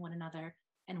up in one another,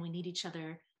 and we need each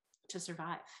other to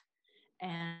survive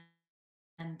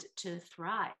and to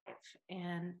thrive.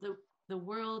 And the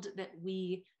world that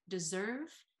we deserve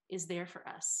is there for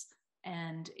us.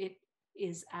 And it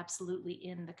is absolutely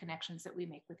in the connections that we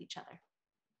make with each other.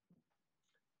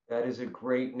 That is a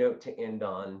great note to end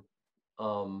on,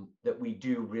 that we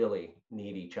do really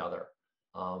need each other.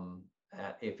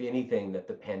 If anything that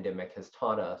the pandemic has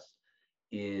taught us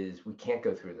is we can't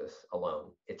go through this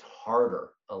alone. It's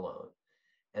harder alone.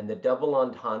 And the double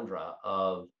entendre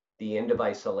of the end of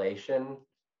isolation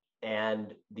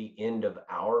and the end of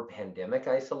our pandemic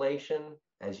isolation,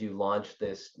 as you launch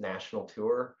this national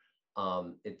tour,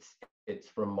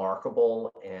 it's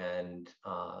remarkable, and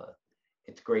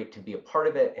it's great to be a part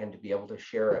of it and to be able to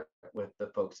share it with the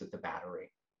folks at the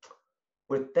Battery.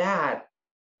 With that,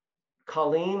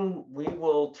 Colleen, we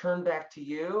will turn back to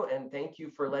you, and thank you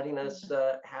for letting us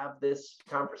have this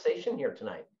conversation here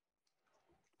tonight.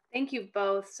 Thank you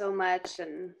both so much,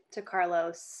 and to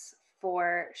Carlos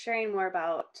for sharing more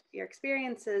about your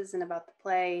experiences and about the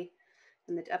play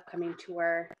and the upcoming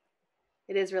tour.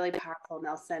 It is really powerful,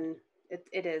 Nelson.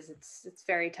 It is. It's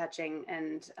very touching,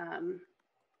 and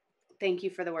thank you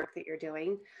for the work that you're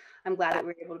doing. I'm glad that we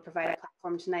were able to provide a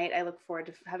platform tonight. I look forward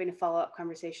to having a follow-up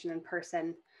conversation in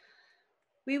person.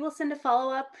 We will send a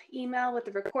follow-up email with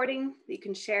the recording that you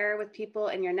can share with people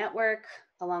in your network,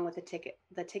 along with the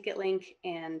ticket link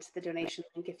and the donation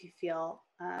link. If you feel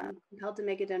compelled to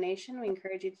make a donation, we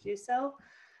encourage you to do so.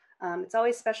 It's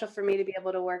always special for me to be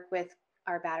able to work with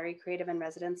our Battery Creative and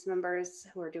Residence members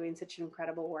who are doing such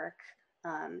incredible work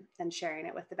and sharing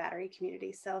it with the Battery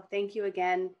community. So thank you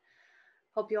again.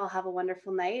 Hope you all have a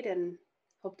wonderful night, and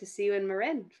hope to see you in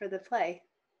Marin for the play.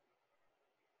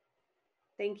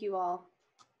 Thank you all.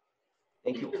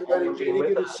 Thank you.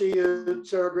 Good to see you,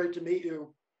 Sarah. Great to meet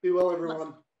you. Be well,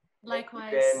 everyone.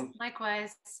 Likewise.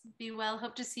 Likewise. Be well.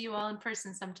 Hope to see you all in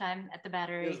person sometime at the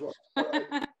Battery. As well.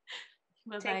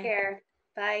 Take care.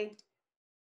 Bye.